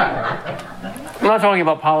 I'm not talking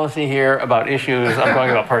about policy here, about issues, I'm talking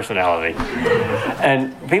about personality.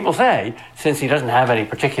 And people say, since he doesn't have any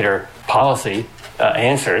particular policy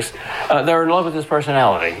answers, they're in love with his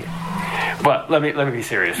personality. But let me be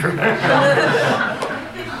serious for a minute.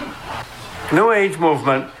 New Age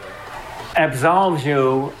movement absolves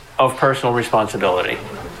you of personal responsibility.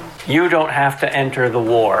 You don't have to enter the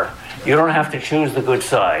war. You don't have to choose the good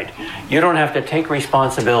side. You don't have to take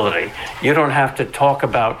responsibility. You don't have to talk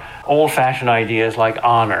about old-fashioned ideas like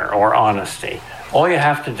honor or honesty. All you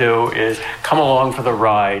have to do is come along for the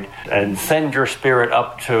ride and send your spirit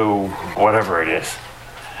up to whatever it is.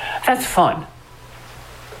 That's fun.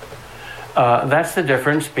 That's the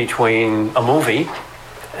difference between a movie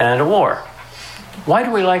and a war. Why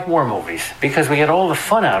do we like war movies? Because we get all the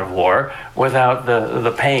fun out of war without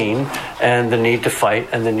the pain and the need to fight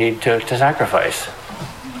and the need to sacrifice.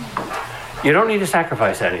 You don't need to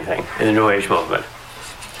sacrifice anything in the New Age movement.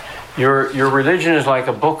 Your religion is like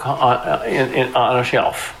a book on a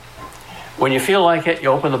shelf. When you feel like it, you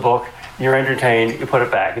open the book, you're entertained, you put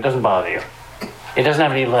it back. It doesn't bother you. It doesn't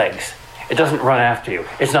have any legs. It doesn't run after you.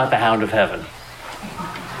 It's not the hound of heaven.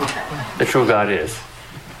 The true God is.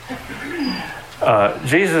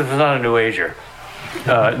 Jesus is not a New Ager.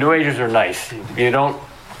 New Agers are nice. You don't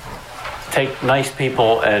take nice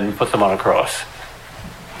people and put them on a cross.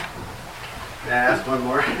 May I ask one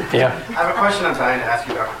more? Yeah. I have a question I'm dying to ask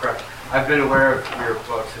you, Dr. Kruk. I've been aware of your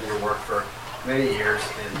books and your work for many years,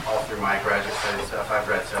 and all through my graduate study stuff, I've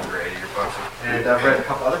read 7 or 8 of your books. And I've read a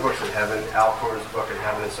couple other books in heaven, Al Corn's book in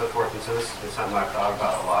heaven, and so forth, and so this has been something I've thought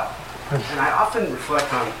about a lot. And I often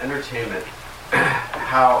reflect on entertainment,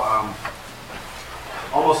 how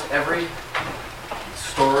almost every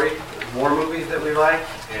story, war movies that we like,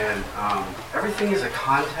 and everything is a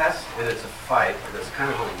contest and it's a fight, and it's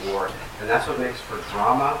kind of a war. And that's what makes for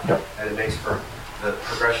drama, and it makes for the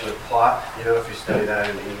progression of plot, you know, if you study that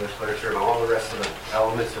in English literature and all the rest of the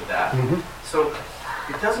elements of that. So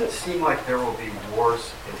it doesn't seem like there will be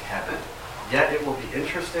wars in heaven, yet it will be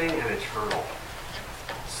interesting and eternal.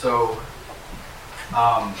 So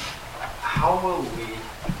how will we...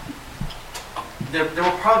 There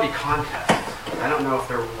will probably be contests. I don't know if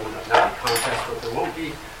there will not be contests, but there won't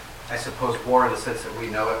be, I suppose, war in the sense that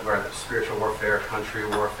we know it, where spiritual warfare, country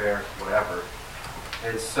warfare, whatever.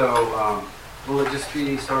 And so will it just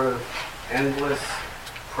be sort of endless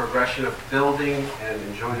progression of building and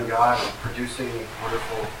enjoying God and producing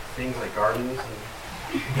wonderful things like gardens?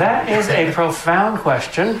 That is a profound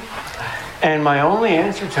question, and my only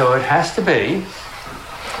answer to it has to be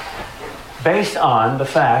based on the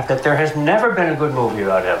fact that there has never been a good movie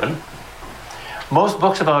about heaven. Most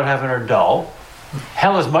books about heaven are dull.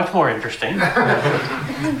 Hell is much more interesting.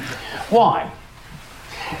 Why?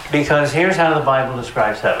 Because here's how the Bible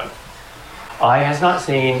describes heaven. Eye has not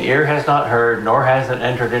seen, ear has not heard, nor has it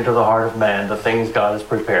entered into the heart of man the things God has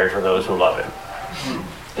prepared for those who love him.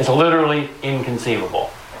 It's literally inconceivable.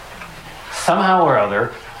 Somehow or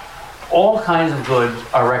other, all kinds of goods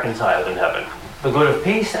are reconciled in heaven. The good of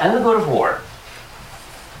peace and the good of war.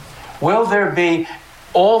 Will there be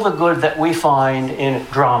all the good that we find in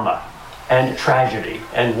drama and tragedy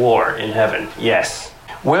and war in heaven? Yes.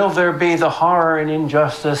 Will there be the horror and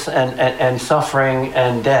injustice and suffering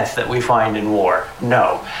and death that we find in war?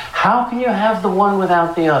 No. How can you have the one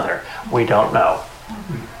without the other? We don't know.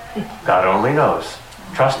 God only knows.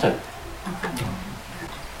 Trust him.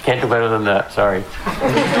 Can't do better than that, sorry.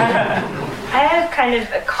 I have kind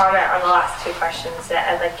of a comment on the last 2 questions that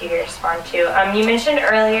I'd like you to respond to. You mentioned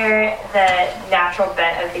earlier the natural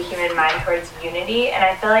bent of the human mind towards unity, and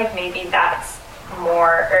I feel like maybe that's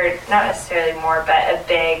more, or not necessarily more, but a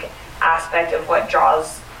big aspect of what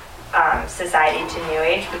draws society to New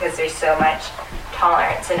Age, because there's so much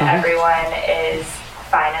tolerance and everyone is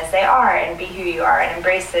fine as they are and be who you are and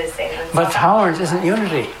embrace those things. But tolerance isn't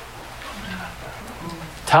unity.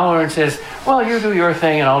 Tolerance is, well, you do your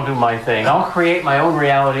thing and I'll do my thing. I'll create my own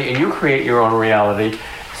reality and you create your own reality.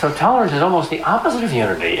 So tolerance is almost the opposite of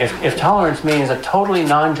unity. If tolerance means a totally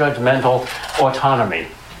non-judgmental autonomy,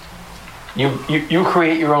 you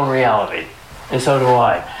create your own reality, and so do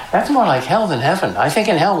I. That's more like hell than heaven. I think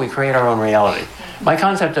in hell we create our own reality. My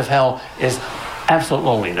concept of hell is absolute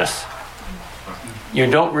loneliness. You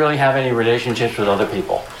don't really have any relationships with other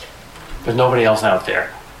people. There's nobody else out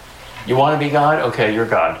there. You want to be God? Okay, you're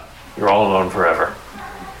God. You're all alone forever.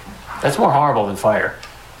 That's more horrible than fire.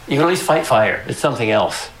 You can at least fight fire. It's something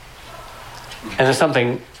else. And there's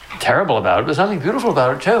something terrible about it, but there's something beautiful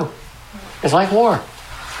about it too. It's like war.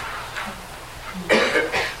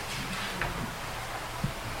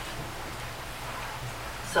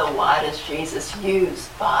 So why does Jesus use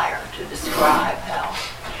fire to describe hell?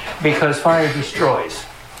 Because fire destroys,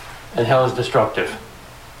 and hell is destructive.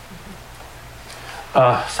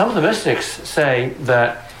 Some of the mystics say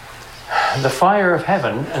that the fire of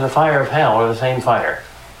heaven and the fire of hell are the same fire.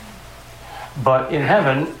 But in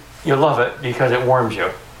heaven, you love it because it warms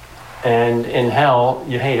you. And in hell,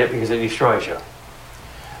 you hate it because it destroys you.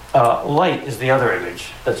 Light is the other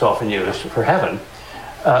image that's often used for heaven.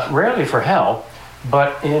 Rarely for hell,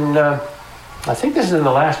 but in, I think this is in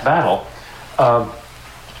the last battle,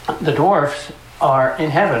 the dwarfs are in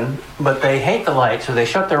heaven, but they hate the light, so they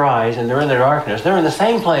shut their eyes and they're in the darkness. They're in the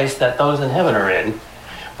same place that those in heaven are in,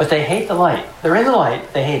 but they hate the light. They're in the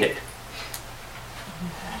light, they hate it.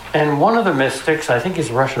 And one of the mystics, I think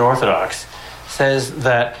he's Russian Orthodox, says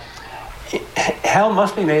that hell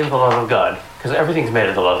must be made of the love of God, because everything's made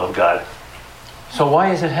of the love of God. So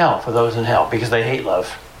why is it hell for those in hell? Because they hate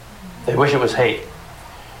love. They wish it was hate.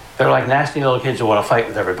 They're like nasty little kids who want to fight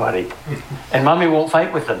with everybody. And mommy won't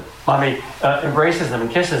fight with them. Mommy embraces them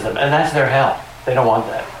and kisses them, and that's their hell. They don't want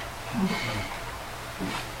that.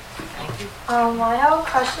 I have a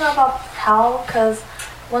question about hell, because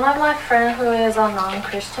one of my friends who is a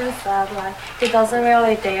non-Christian said like he doesn't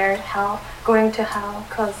really dare going to hell,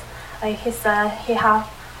 because like he said he have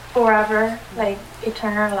forever like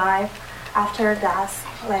eternal life after death,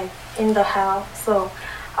 like in the hell. So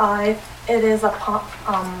if it is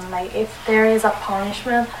like if there is a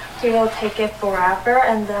punishment, he will take it forever,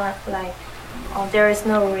 and then like there is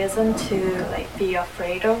no reason to like be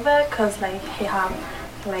afraid of it, because like he have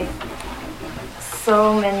like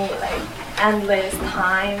so many like endless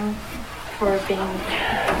time for being in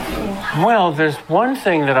hell. Well, there's one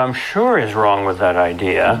thing that I'm sure is wrong with that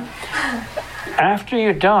idea. After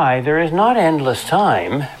you die, there is not endless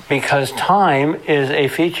time, because time is a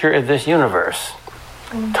feature of this universe.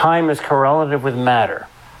 Time is correlative with matter.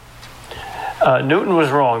 Newton was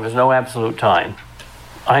wrong. There's no absolute time.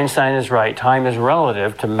 Einstein is right. Time is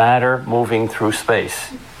relative to matter moving through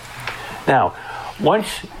space. Now,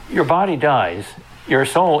 once your body dies, your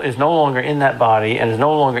soul is no longer in that body and is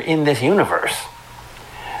no longer in this universe.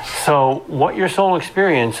 So what your soul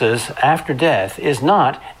experiences after death is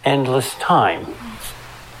not endless time.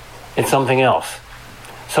 It's something else.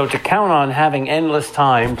 So to count on having endless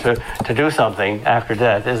time to do something after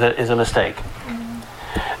death is a mistake.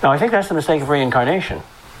 Now, I think that's the mistake of reincarnation.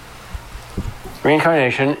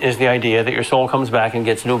 Reincarnation is the idea that your soul comes back and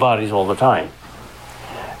gets new bodies all the time.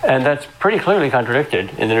 And that's pretty clearly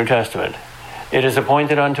contradicted in the New Testament. It is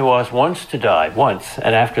appointed unto us once to die, once,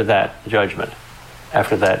 and after that, judgment.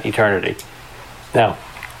 After that, eternity. Now,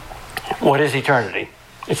 what is eternity?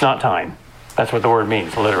 It's not time. That's what the word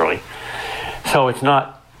means, literally. So it's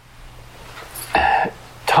not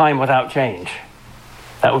time without change.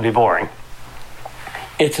 That would be boring.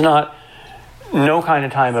 It's not no kind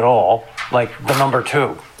of time at all, like the number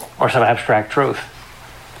 2 or some abstract truth.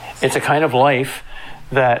 It's a kind of life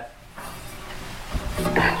that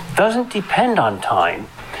doesn't depend on time.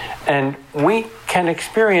 And we can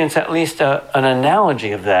experience at least an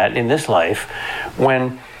analogy of that in this life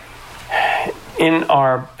when in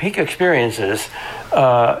our peak experiences,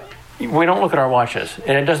 we don't look at our watches,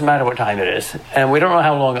 and it doesn't matter what time it is, and we don't know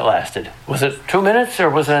how long it lasted. Was it 2 minutes or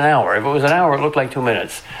was it an hour? If it was an hour, it looked like 2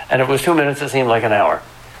 minutes, and if it was 2 minutes, it seemed like an hour.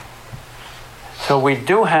 So we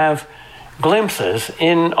do have glimpses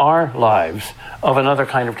in our lives of another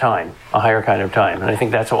kind of time, a higher kind of time, and I think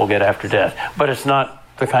that's what we'll get after death. But it's not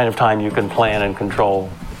the kind of time you can plan and control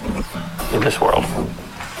in this world.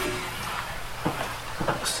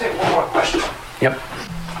 Let's take one more question. Yep.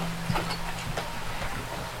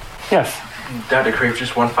 Yes. Dr. Crave,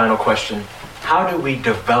 just one final question. How do we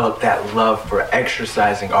develop that love for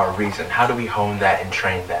exercising our reason? How do we hone that and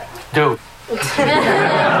train that? Do.